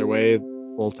it the other way,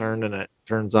 full turn, and it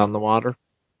turns on the water.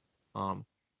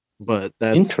 But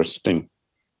that's interesting.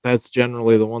 That's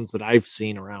generally the ones that I've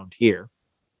seen around here.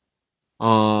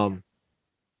 But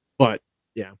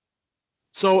yeah.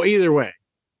 So either way,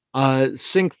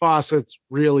 sink faucets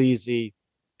real easy,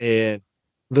 and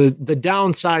the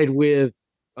downside with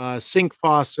sink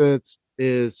faucets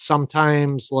is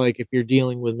sometimes, like if you're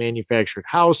dealing with manufactured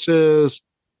houses,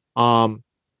 sometimes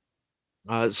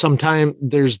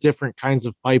there's different kinds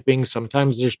of piping.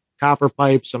 Sometimes there's copper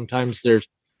pipe. Sometimes there's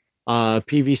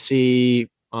PVC,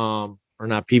 or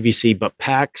not PVC, but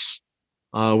PEX,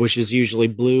 which is usually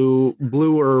blue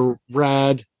or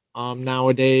red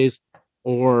nowadays.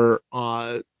 Or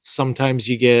sometimes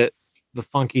you get the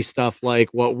funky stuff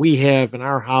like what we have in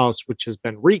our house, which has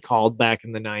been recalled back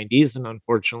in the 90s, and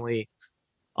unfortunately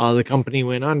the company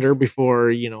went under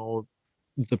before the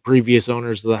previous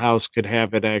owners of the house could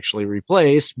have it actually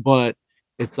replaced. But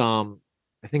it's I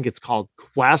think it's called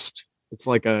Quest. It's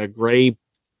like a gray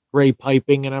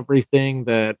piping and everything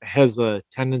that has a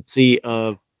tendency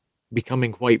of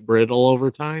becoming quite brittle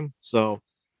over time. So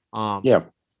yeah.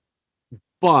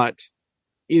 But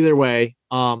either way,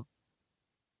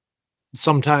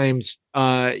 sometimes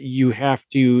you have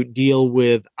to deal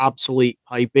with obsolete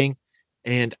piping,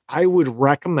 and I would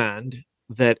recommend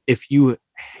that if you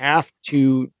have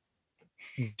to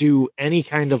do any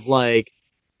kind of like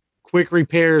quick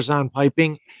repairs on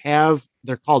piping,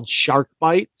 they're called shark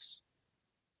bites,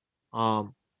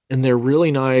 and they're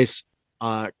really nice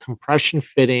compression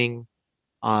fitting,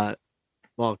 uh,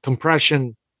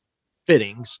 compression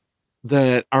fittings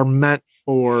that are meant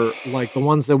for like the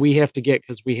ones that we have to get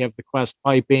because we have the Quest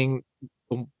piping.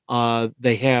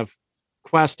 They have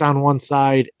Quest on one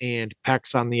side and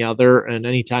PEX on the other. And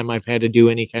anytime I've had to do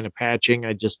any kind of patching,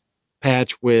 I just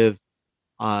patch with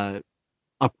uh,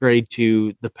 upgrade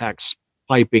to the PEX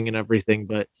piping and everything.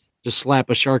 But just slap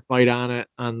a shark bite on it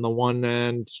on the one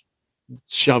end,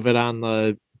 shove it on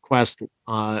the Quest,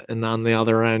 and on the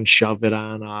other end, shove it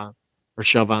on or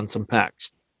shove on some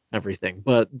PEX, everything.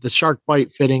 But the shark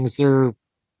bite fittings, they're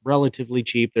relatively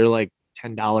cheap. They're like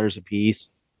 $10 a piece.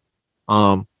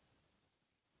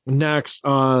 Next,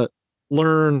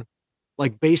 learn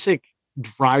like basic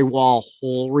drywall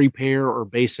hole repair or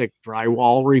basic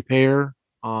drywall repair.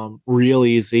 Real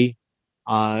easy.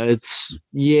 It's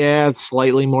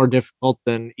slightly more difficult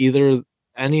than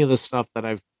any of the stuff that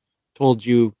I've told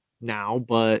you now,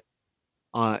 but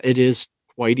it is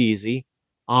quite easy.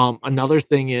 Another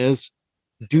thing is,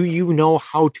 do you know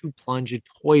how to plunge a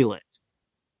toilet?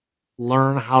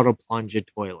 Learn how to plunge a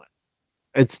toilet.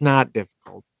 It's not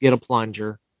difficult. Get a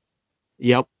plunger.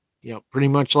 Yep, pretty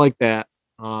much like that.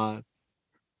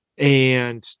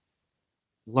 And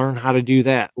learn how to do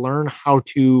that. Learn how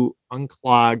to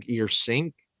unclog your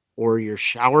sink or your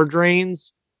shower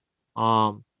drains.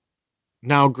 Now,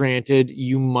 granted,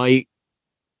 you might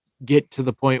get to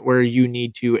the point where you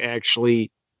need to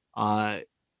actually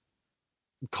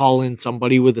call in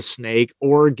somebody with a snake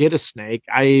or get a snake.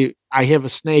 I have a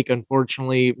snake.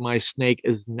 Unfortunately, my snake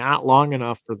is not long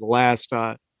enough for the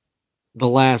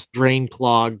last drain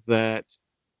clog that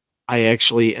I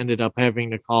actually ended up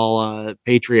having to call a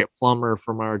Patriot plumber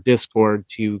from our Discord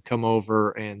to come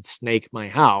over and snake my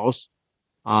house.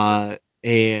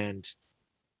 And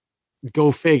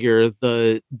go figure,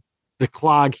 the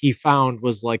clog he found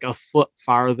was like a foot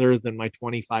farther than my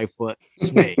 25-foot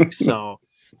snake. So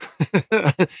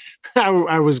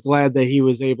I was glad that he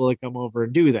was able to come over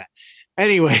and do that.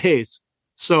 Anyways,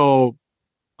 so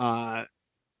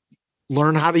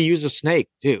learn how to use a snake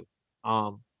too.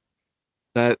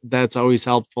 That's always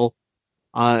helpful.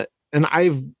 And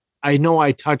I know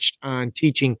I touched on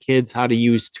teaching kids how to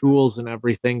use tools and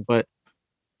everything, but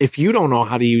if you don't know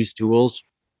how to use tools,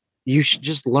 you should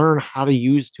just learn how to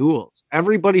use tools.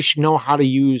 Everybody should know how to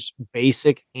use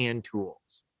basic hand tools.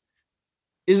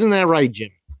 Isn't that right,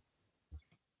 Jim?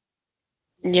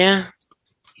 Yeah.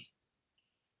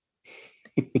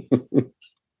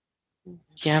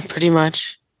 Yeah, pretty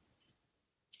much.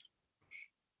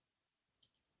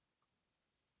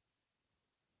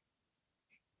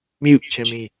 Mute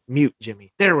Jimmy.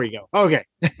 There we go. Okay.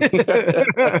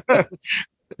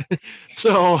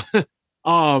 So,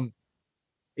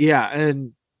 yeah,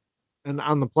 and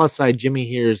on the plus side, Jimmy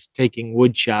here is taking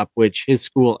woodshop, which his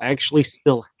school actually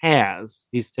still has.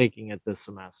 He's taking it this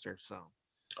semester, so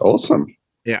Awesome.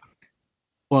 yeah.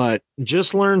 But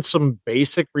just learn some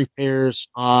basic repairs.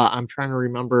 I'm trying to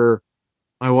remember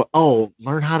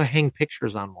learn how to hang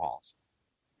pictures on walls.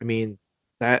 I mean,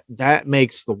 that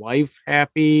makes the wife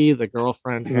happy, the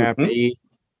girlfriend happy.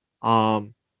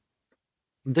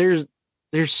 There's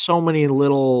so many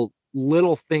little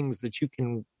things that you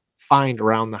can find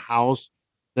around the house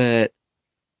that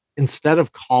instead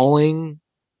of calling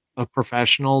a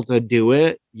professional to do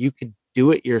it, you could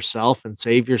do it yourself and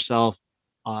save yourself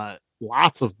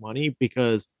lots of money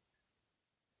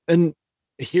and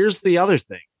here's the other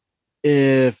thing.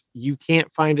 If you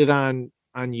can't find it on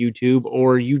YouTube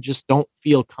or you just don't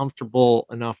feel comfortable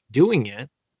enough doing it,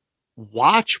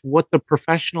 watch what the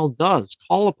professional does.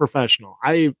 Call a professional.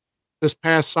 This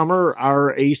past summer,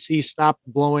 our AC stopped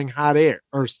blowing hot air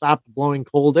or stopped blowing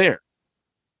cold air.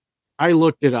 I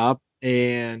looked it up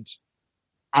and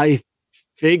I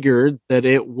figured that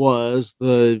it was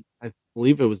I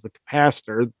believe it was the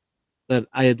capacitor. That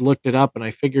I had looked it up and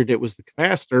I figured it was the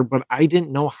capacitor, but I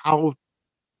didn't know where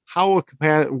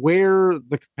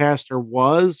the capacitor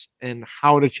was and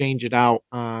how to change it out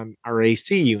on our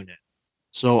AC unit.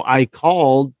 So I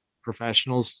called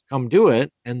professionals to come do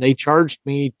it, and they charged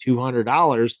me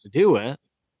 $200 to do it.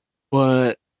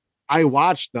 But I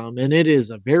watched them, and it is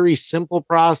a very simple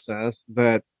process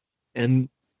and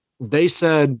they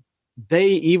said, they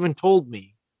even told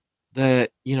me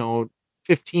that,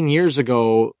 15 years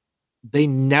ago, they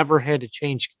never had to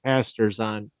change capacitors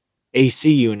on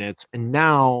AC units. And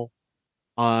now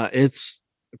it's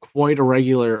quite a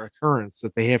regular occurrence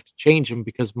that they have to change them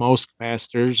because most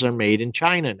capacitors are made in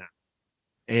China now.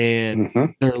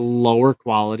 And they're lower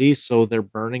quality, so they're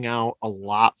burning out a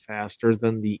lot faster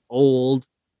than the old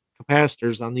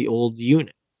capacitors on the old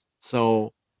units.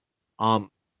 So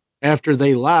after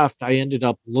they left, I ended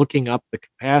up looking up the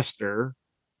capacitor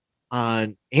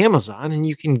on Amazon, and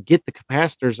you can get the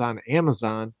capacitors on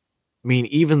Amazon. I mean,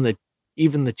 even the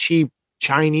cheap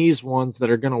Chinese ones that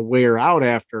are going to wear out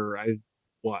after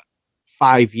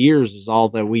 5 years is all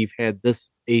that we've had this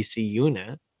AC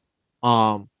unit.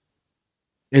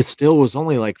 It still was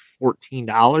only like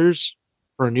 $14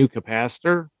 for a new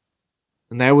capacitor,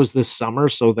 and that was this summer.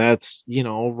 So that's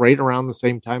right around the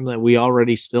same time that we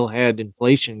already still had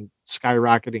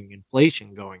skyrocketing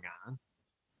inflation going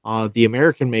on. The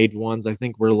American made ones, I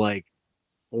think, were like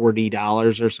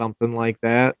 $40 or something like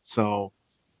that. So,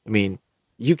 I mean,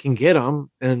 you can get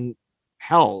them. And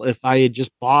hell, if I had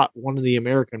just bought one of the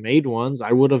American made ones,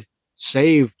 I would have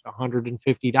saved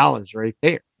 $150 right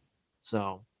there.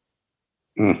 So,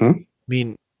 I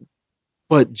mean,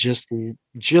 but just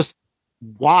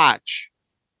watch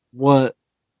what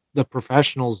the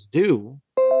professionals do.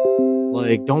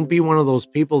 Like, don't be one of those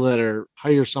people that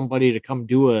hire somebody to come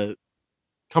do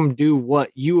what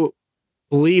you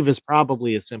believe is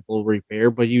probably a simple repair,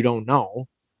 but you don't know.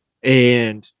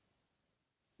 And,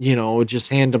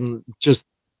 just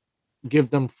give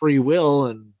them free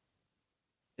will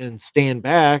and stand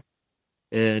back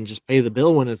and just pay the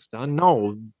bill when it's done.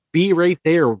 No, be right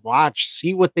there, watch,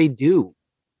 see what they do.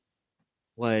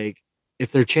 Like, if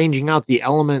they're changing out the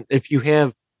element, if you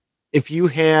have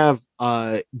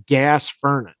a gas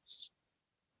furnace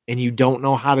and you don't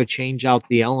know how to change out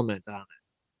the element on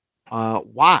it,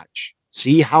 watch,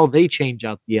 see how they change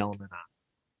out the element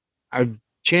on it.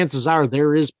 Chances are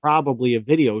there is probably a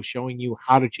video showing you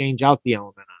how to change out the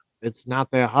element on it. It's not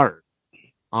that hard.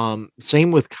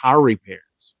 Same with car repairs.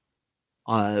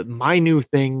 My new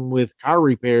thing with car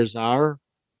repairs I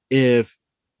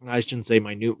shouldn't say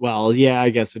my new, well, yeah, I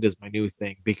guess it is my new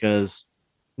thing, because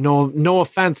no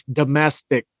offense,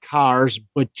 domestic cars,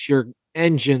 but your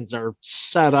engines are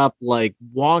set up like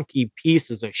wonky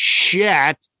pieces of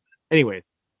shit. Anyways.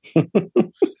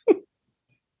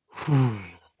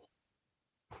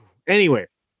 Anyways.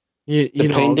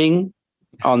 Depending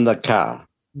on the car.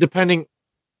 Depending.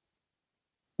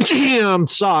 Damn,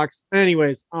 sucks.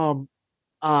 Anyways, no,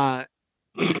 I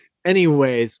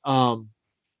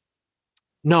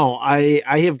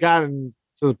have gotten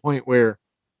to the point where,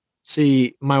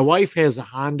 see, my wife has a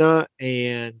Honda,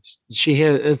 and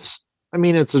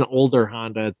it's an older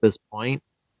Honda at this point.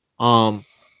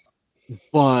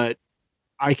 But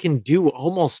I can do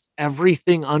almost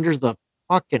everything under the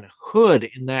fucking hood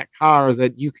in that car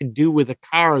that you can do with a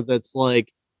car that's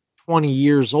like 20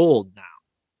 years old now.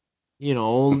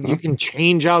 You can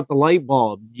change out the light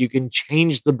bulb, you can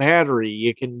change the battery,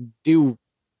 you can do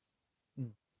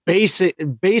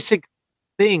basic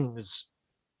things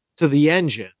to the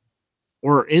engine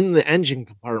or in the engine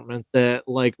compartment that,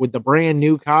 like, with the brand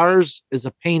new cars, is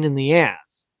a pain in the ass.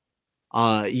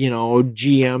 GMC,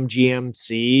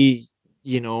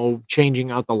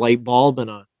 changing out the light bulb in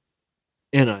a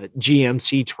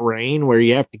GMC Terrain where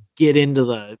you have to get into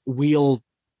the wheel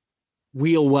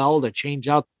well to change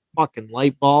out the fucking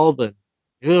light bulb, and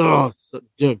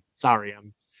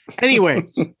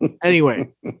anyways,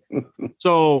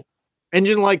 so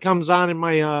engine light comes on in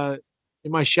my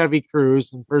Chevy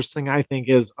Cruze, and first thing I think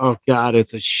is, oh god,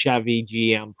 it's a Chevy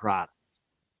GM product.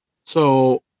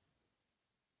 So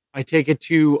I take it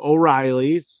to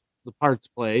O'Reilly's, the parts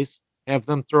place, have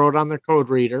them throw it on their code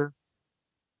reader.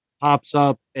 Pops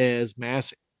up as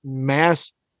mass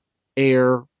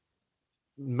air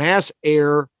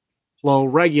flow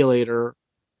regulator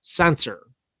sensor.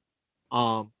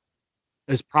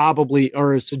 Is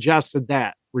suggested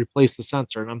that replace the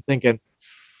sensor, and I'm thinking,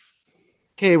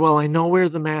 okay, well, I know where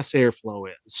the mass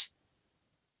airflow is.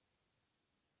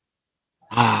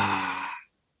 I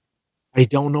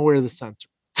don't know where the sensor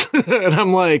is. And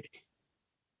I'm like,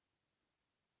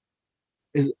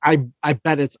 I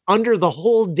bet it's under the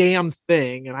whole damn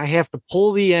thing, and I have to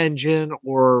pull the engine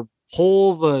or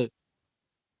pull the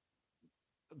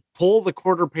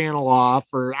quarter panel off,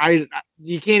 or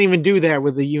you can't even do that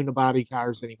with the unibody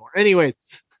cars anymore. Anyways,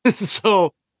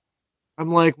 so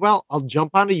I'm like, well, I'll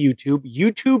jump onto YouTube.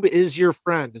 YouTube is your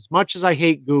friend. As much as I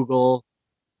hate Google,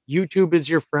 YouTube is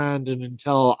your friend, and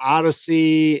until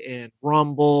Odyssey and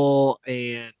Rumble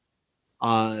and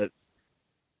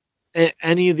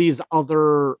any of these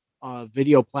other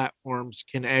video platforms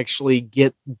can actually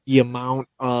get the amount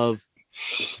of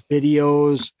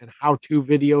videos and how-to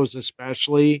videos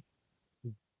especially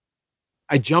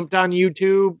I jumped on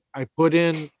YouTube, I put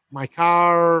in my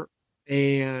car,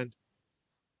 and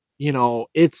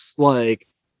it's like,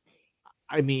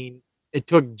 I mean, it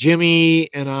took Jimmy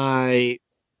and I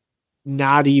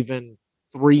not even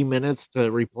 3 minutes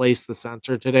to replace the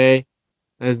sensor today.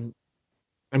 And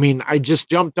I mean, I just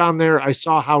jumped on there. I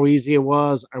saw how easy it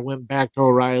was. I went back to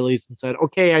O'Reilly's and said,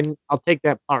 okay, I'll take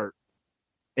that part.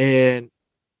 And,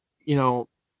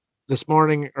 this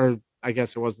morning, or I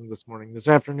guess it wasn't this morning, this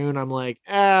afternoon, I'm like,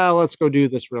 let's go do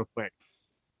this real quick.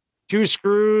 2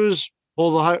 screws,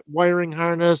 pull the wiring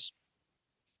harness,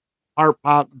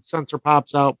 sensor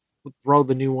pops out, throw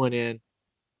the new one in,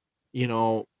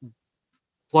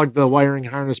 plug the wiring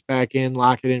harness back in,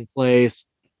 lock it in place,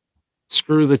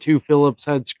 screw the 2 Phillips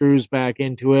head screws back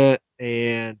into it,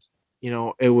 and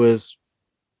it was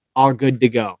all good to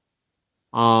go.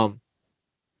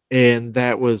 And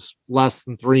that was less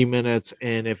than 3 minutes.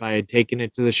 And if I had taken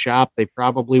it to the shop, they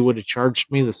probably would have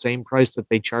charged me the same price that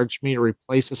they charged me to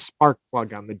replace a spark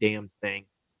plug on the damn thing.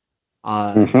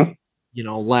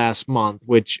 Last month,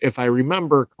 which, if I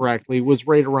remember correctly, was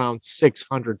right around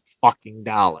 $600 fucking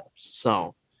dollars.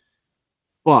 So,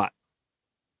 but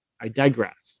I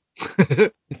digress.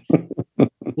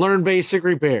 Learn basic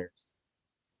repairs.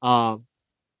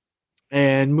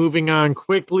 And moving on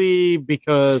quickly,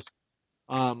 because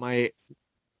my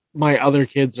other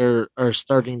kids are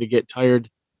starting to get tired.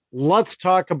 Let's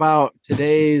talk about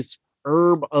today's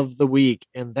herb of the week,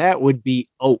 and that would be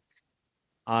oak,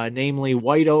 namely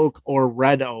white oak or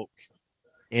red oak.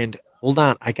 And hold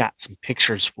on, I got some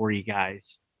pictures for you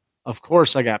guys. Of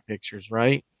course, I got pictures,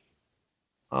 right?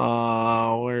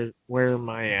 Where am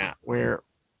I at? Where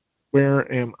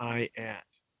am I at?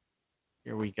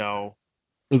 Here we go.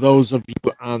 For those of you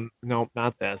on, no,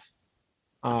 not this.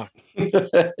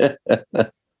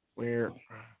 Where?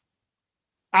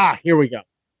 Here we go.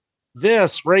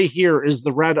 This right here is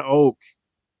the red oak.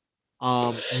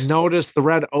 Notice the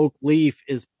red oak leaf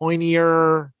is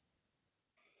pointier.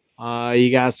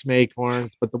 You got some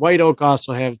acorns, but the white oak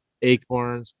also have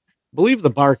acorns. I believe the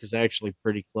bark is actually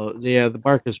pretty close. Yeah, the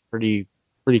bark is pretty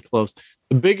close.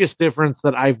 The biggest difference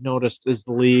that I've noticed is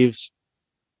the leaves.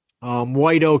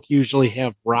 White oak usually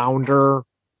have rounder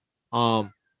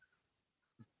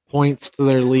points to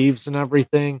their leaves and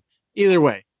everything. Either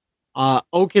way,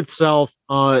 oak itself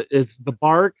is the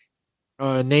bark,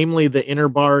 namely the inner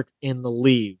bark and the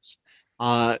leaves,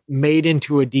 made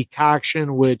into a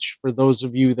decoction, which, for those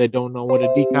of you that don't know what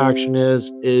a decoction is,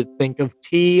 think of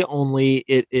tea, only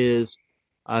it is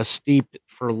steeped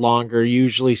for longer,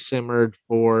 usually simmered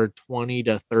for 20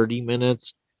 to 30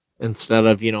 minutes instead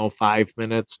of 5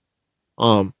 minutes.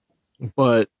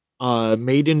 But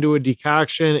made into a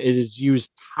decoction, it is used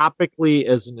topically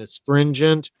as an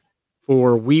astringent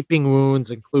for weeping wounds,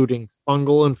 including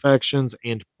fungal infections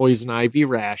and poison ivy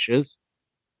rashes.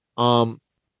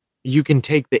 You can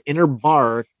take the inner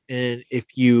bark, and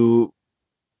if you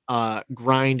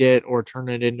grind it or turn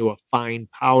it into a fine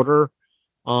powder,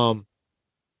 of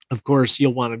course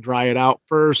you'll want to dry it out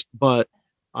first, but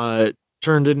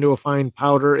turned into a fine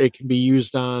powder, it can be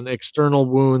used on external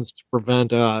wounds to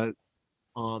prevent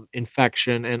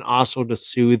infection and also to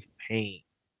soothe pain.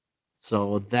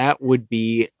 So that would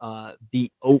be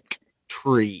the oak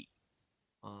tree.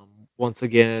 Once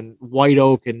again, white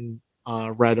oak and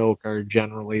red oak are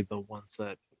generally the ones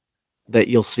that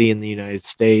you'll see in the United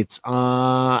States.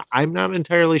 I'm not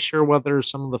entirely sure whether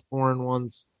some of the foreign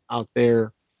ones out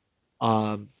there,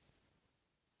 I'm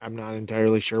not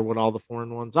entirely sure what all the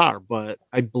foreign ones are, but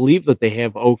I believe that they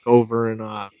have oak over in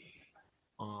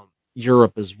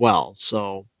Europe as well.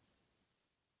 So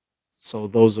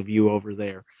those of you over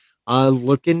there,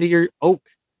 look into your oak.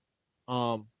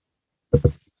 So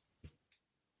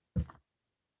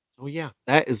yeah,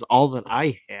 that is all that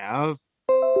I have.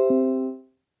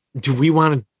 Do we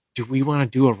want to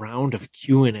do a round of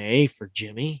Q&A for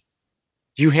Jimmy?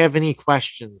 Do you have any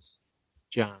questions,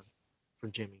 John, for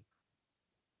Jimmy?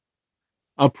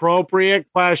 Appropriate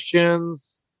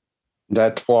questions.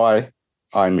 That's why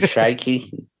I'm shaking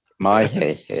my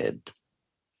head.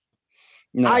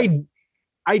 No.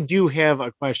 I do have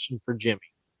a question for Jimmy,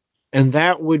 and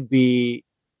that would be,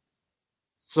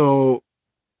 so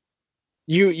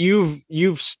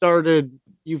you've started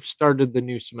the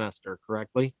new semester,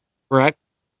 correct?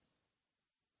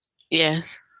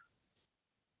 Yes.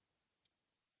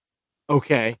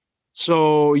 Okay,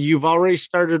 so you've already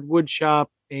started woodshop,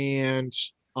 and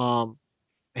what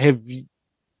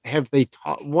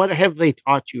have they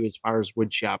taught you as far as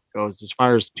woodshop goes, as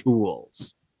far as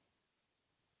tools?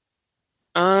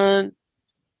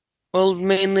 Well,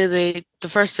 mainly the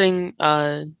first thing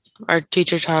our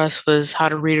teacher taught us was how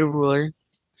to read a ruler.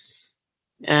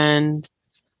 and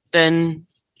then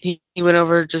he went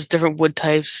over just different wood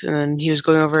types, and then he was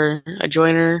going over a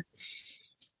joiner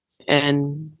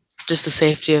and just the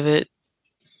safety of it.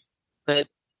 But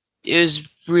it was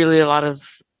really a lot of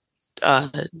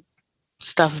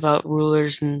stuff about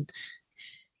rulers and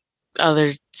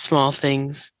other small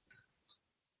things.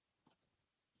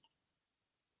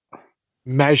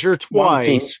 Measure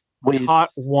twice,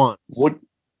 cut once.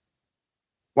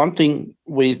 One thing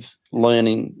with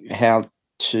learning how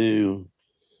to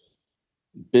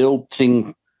build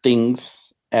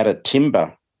things out of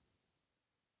timber,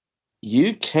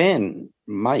 you can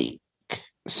make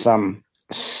some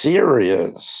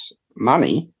serious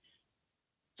money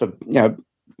for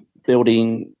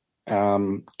building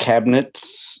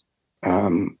cabinets,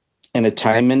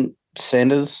 entertainment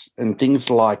centers, and things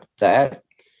like that,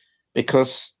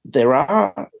 because there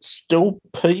are still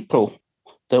people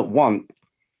that want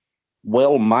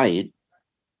well-made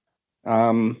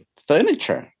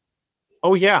furniture.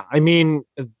 Oh yeah, I mean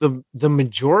the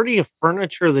majority of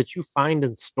furniture that you find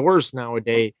in stores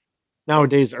nowadays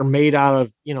are made out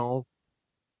of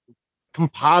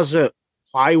composite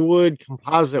plywood,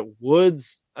 composite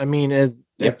woods. I mean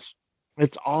it's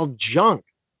all junk.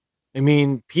 I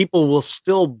mean, people will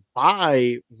still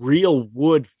buy real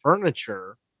wood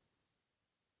furniture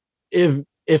if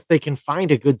they can find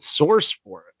a good source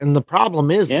for it. And the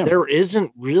problem is there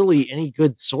isn't really any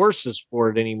good sources for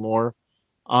it anymore.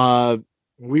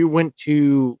 We were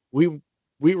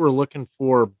looking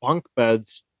for bunk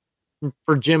beds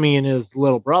for Jimmy and his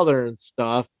little brother and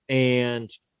stuff.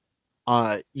 And,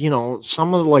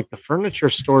 some of the furniture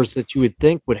stores that you would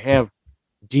think would have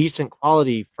decent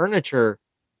quality furniture.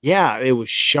 Yeah, it was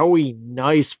showy,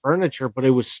 nice furniture, but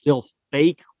it was still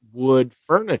fake wood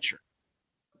furniture.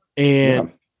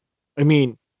 And I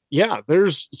mean,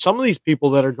 there's some of these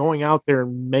people that are going out there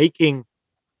and making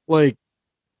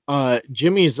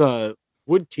Jimmy's a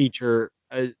wood teacher.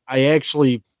 I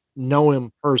actually know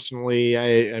him personally.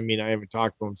 I mean, I haven't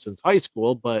talked to him since high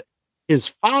school, but his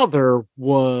father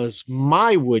was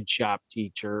my wood shop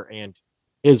teacher and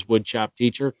his wood shop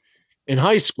teacher in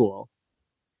high school.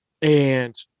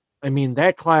 And I mean,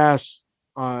 that class,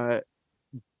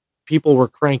 people were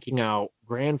cranking out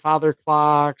grandfather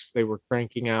clocks. They were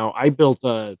cranking out. I built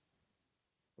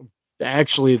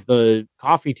actually the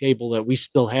coffee table that we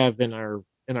still have in our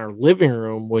living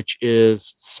room, which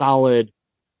is solid.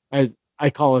 I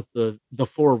call it the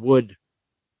 4 wood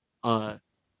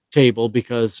table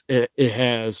because it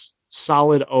has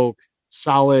solid oak,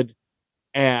 solid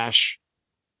ash,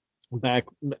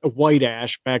 white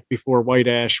ash back before white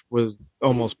ash was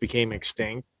almost became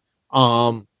extinct.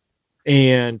 And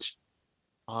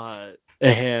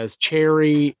it has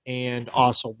cherry and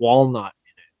also walnut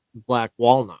in it, black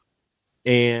walnut.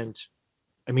 And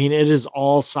I mean, it is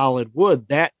all solid wood.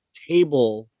 That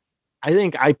table, I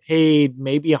think I paid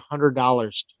maybe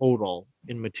 $100 total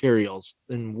in materials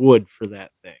in wood for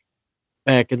that thing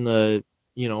back in the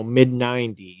mid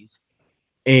 90s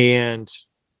and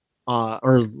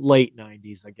or late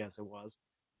 90s, I guess it was.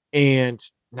 And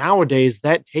nowadays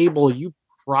that table, you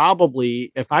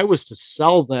probably, if I was to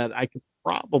sell that, I could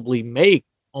probably make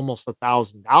almost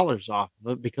 $1,000 off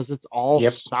of it because it's all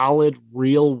solid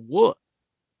real wood.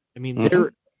 I mean,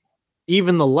 they're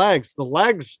even the legs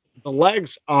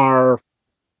are,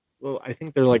 well, I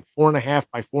think they're like 4.5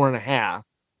 by 4.5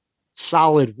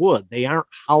 solid wood. They aren't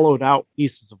hollowed out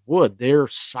pieces of wood. They're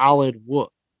solid wood.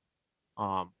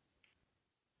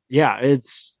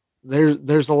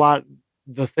 There's a lot,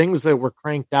 the things that were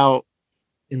cranked out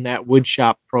in that wood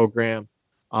shop program,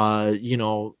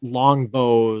 long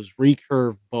bows,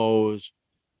 recurve bows,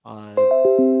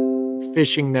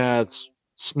 fishing nets,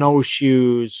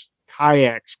 snowshoes,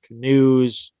 kayaks,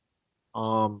 canoes,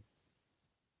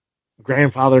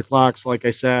 grandfather clocks, like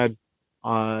I said,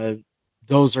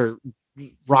 those are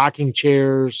rocking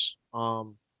chairs.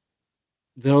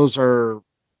 Those are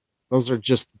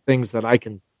just things that I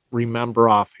can remember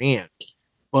offhand.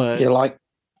 But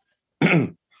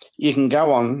you can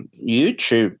go on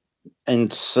YouTube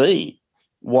and see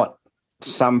what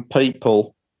some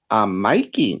people are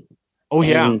making. Oh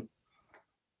yeah. And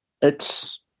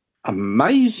it's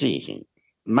amazing.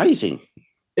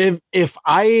 If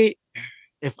I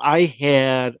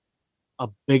had a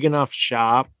big enough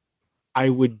shop,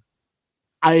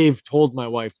 I've told my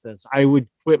wife this. I would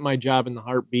quit my job in the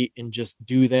heartbeat and just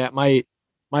do that.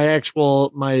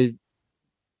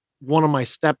 One of my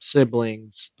step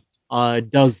siblings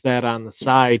does that on the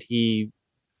side. He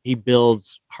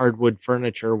builds hardwood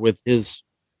furniture with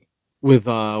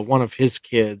one of his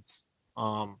kids.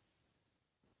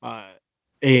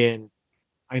 And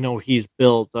I know he's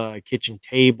built kitchen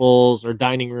tables or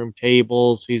dining room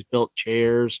tables. He's built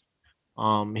chairs.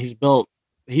 He's built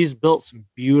some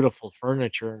beautiful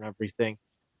furniture and everything.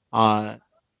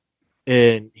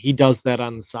 And he does that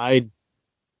on the side,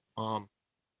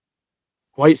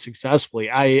 quite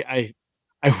successfully. I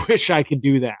wish I could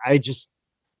do that. I just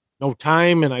no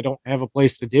time and I don't have a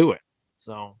place to do it.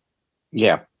 So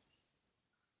Yeah.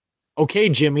 okay,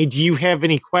 Jimmy, do you have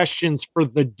any questions for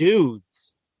the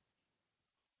dudes?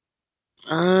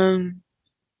 No,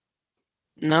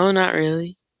 not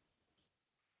really.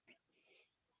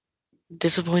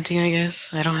 Disappointing, I guess.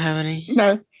 I don't have any.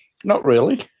 No, not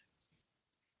really.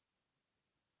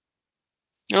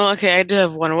 Oh, okay, I do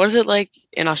have one. What is it like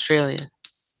in Australia?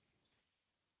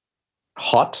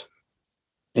 Hot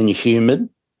and humid.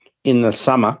 In the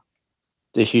summer,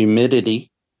 the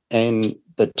humidity and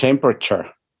the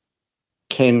temperature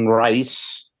can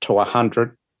raise to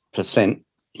 100%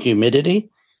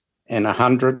 humidity and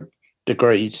 100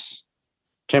 degrees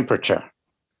temperature.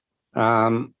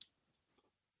 There's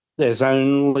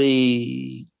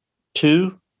only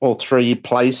 2 or 3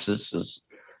 places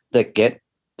that get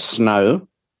snow.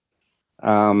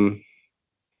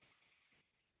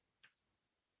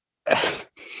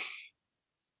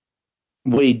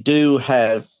 We do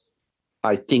have,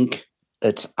 I think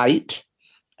it's 8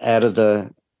 out of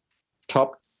the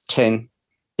top 10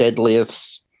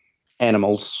 deadliest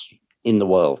animals in the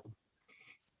world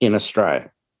in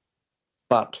Australia.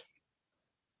 But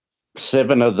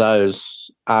 7 of those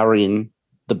are in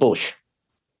the bush.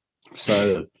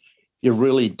 So you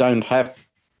really don't have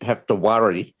to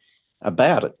worry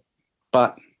about it.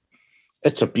 But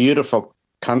it's a beautiful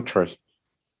country.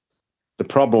 The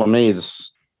problem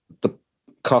is the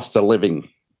cost of living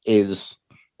is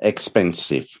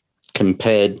expensive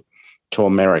compared to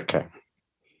America.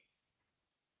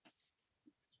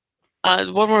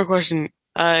 One more question.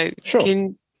 Sure.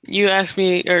 Can you answer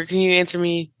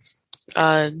me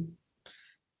a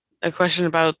question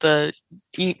about the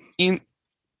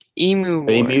emu war?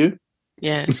 Emu?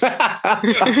 Yes.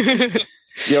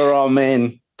 Your old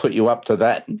man put you up to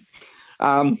that.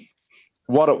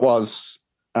 What it was,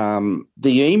 the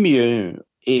emu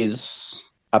is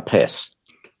a pest,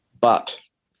 but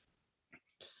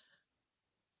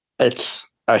it's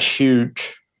a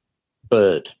huge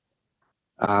bird.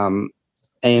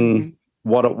 And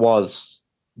what it was,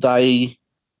 they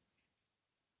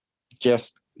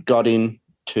just got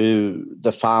into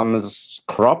the farmers'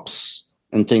 crops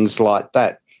and things like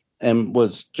that and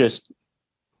was just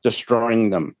destroying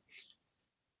them.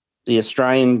 The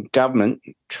Australian government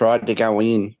tried to go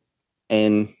in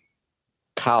and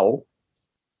cull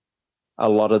a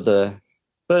lot of the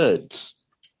birds,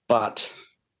 but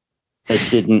it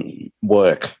didn't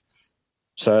work.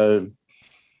 So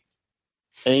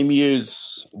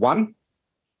emus 1,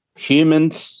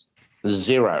 humans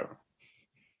 0.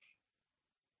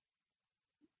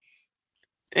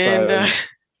 And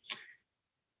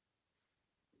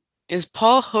is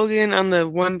Paul Hogan on the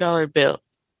 $1 bill?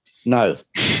 No.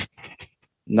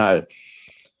 No.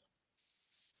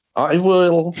 I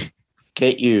will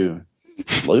get you,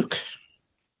 Luke.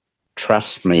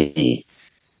 Trust me.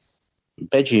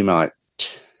 Vegemite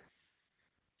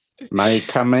may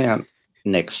come out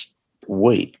next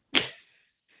week.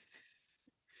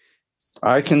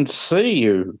 I can see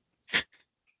you.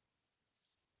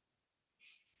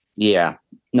 Yeah.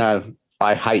 No,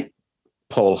 I hate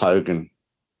Paul Hogan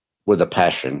with a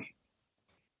passion.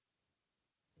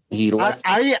 He left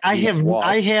I his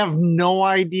wife. have no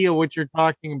idea what you're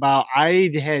talking about.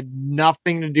 I had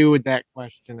nothing to do with that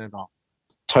question at all.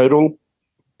 Total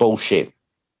bullshit.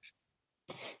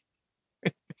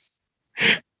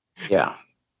 Yeah.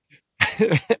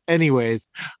 Anyways,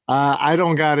 I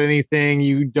don't got anything.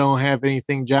 You don't have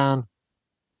anything, John?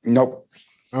 Nope.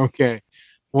 Okay.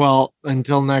 Well,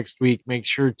 until next week, make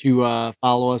sure to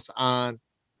follow us on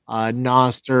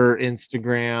Noster,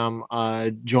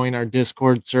 Instagram, join our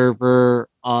Discord server.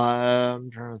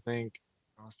 I'm trying to think.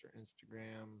 Noster,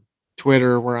 Instagram,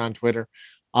 Twitter. We're on Twitter.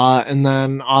 And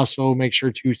then also make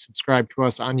sure to subscribe to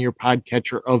us on your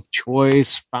podcatcher of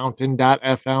choice.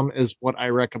 Fountain.fm is what I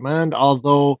recommend,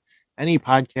 although any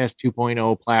podcast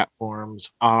 2.0 platforms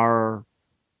are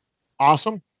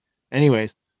awesome.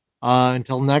 Anyways,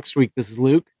 until next week, this is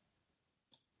Luke.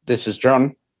 This is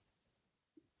John.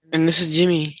 And this is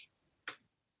Jimmy.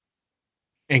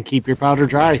 And keep your powder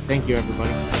dry. Thank you,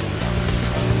 everybody.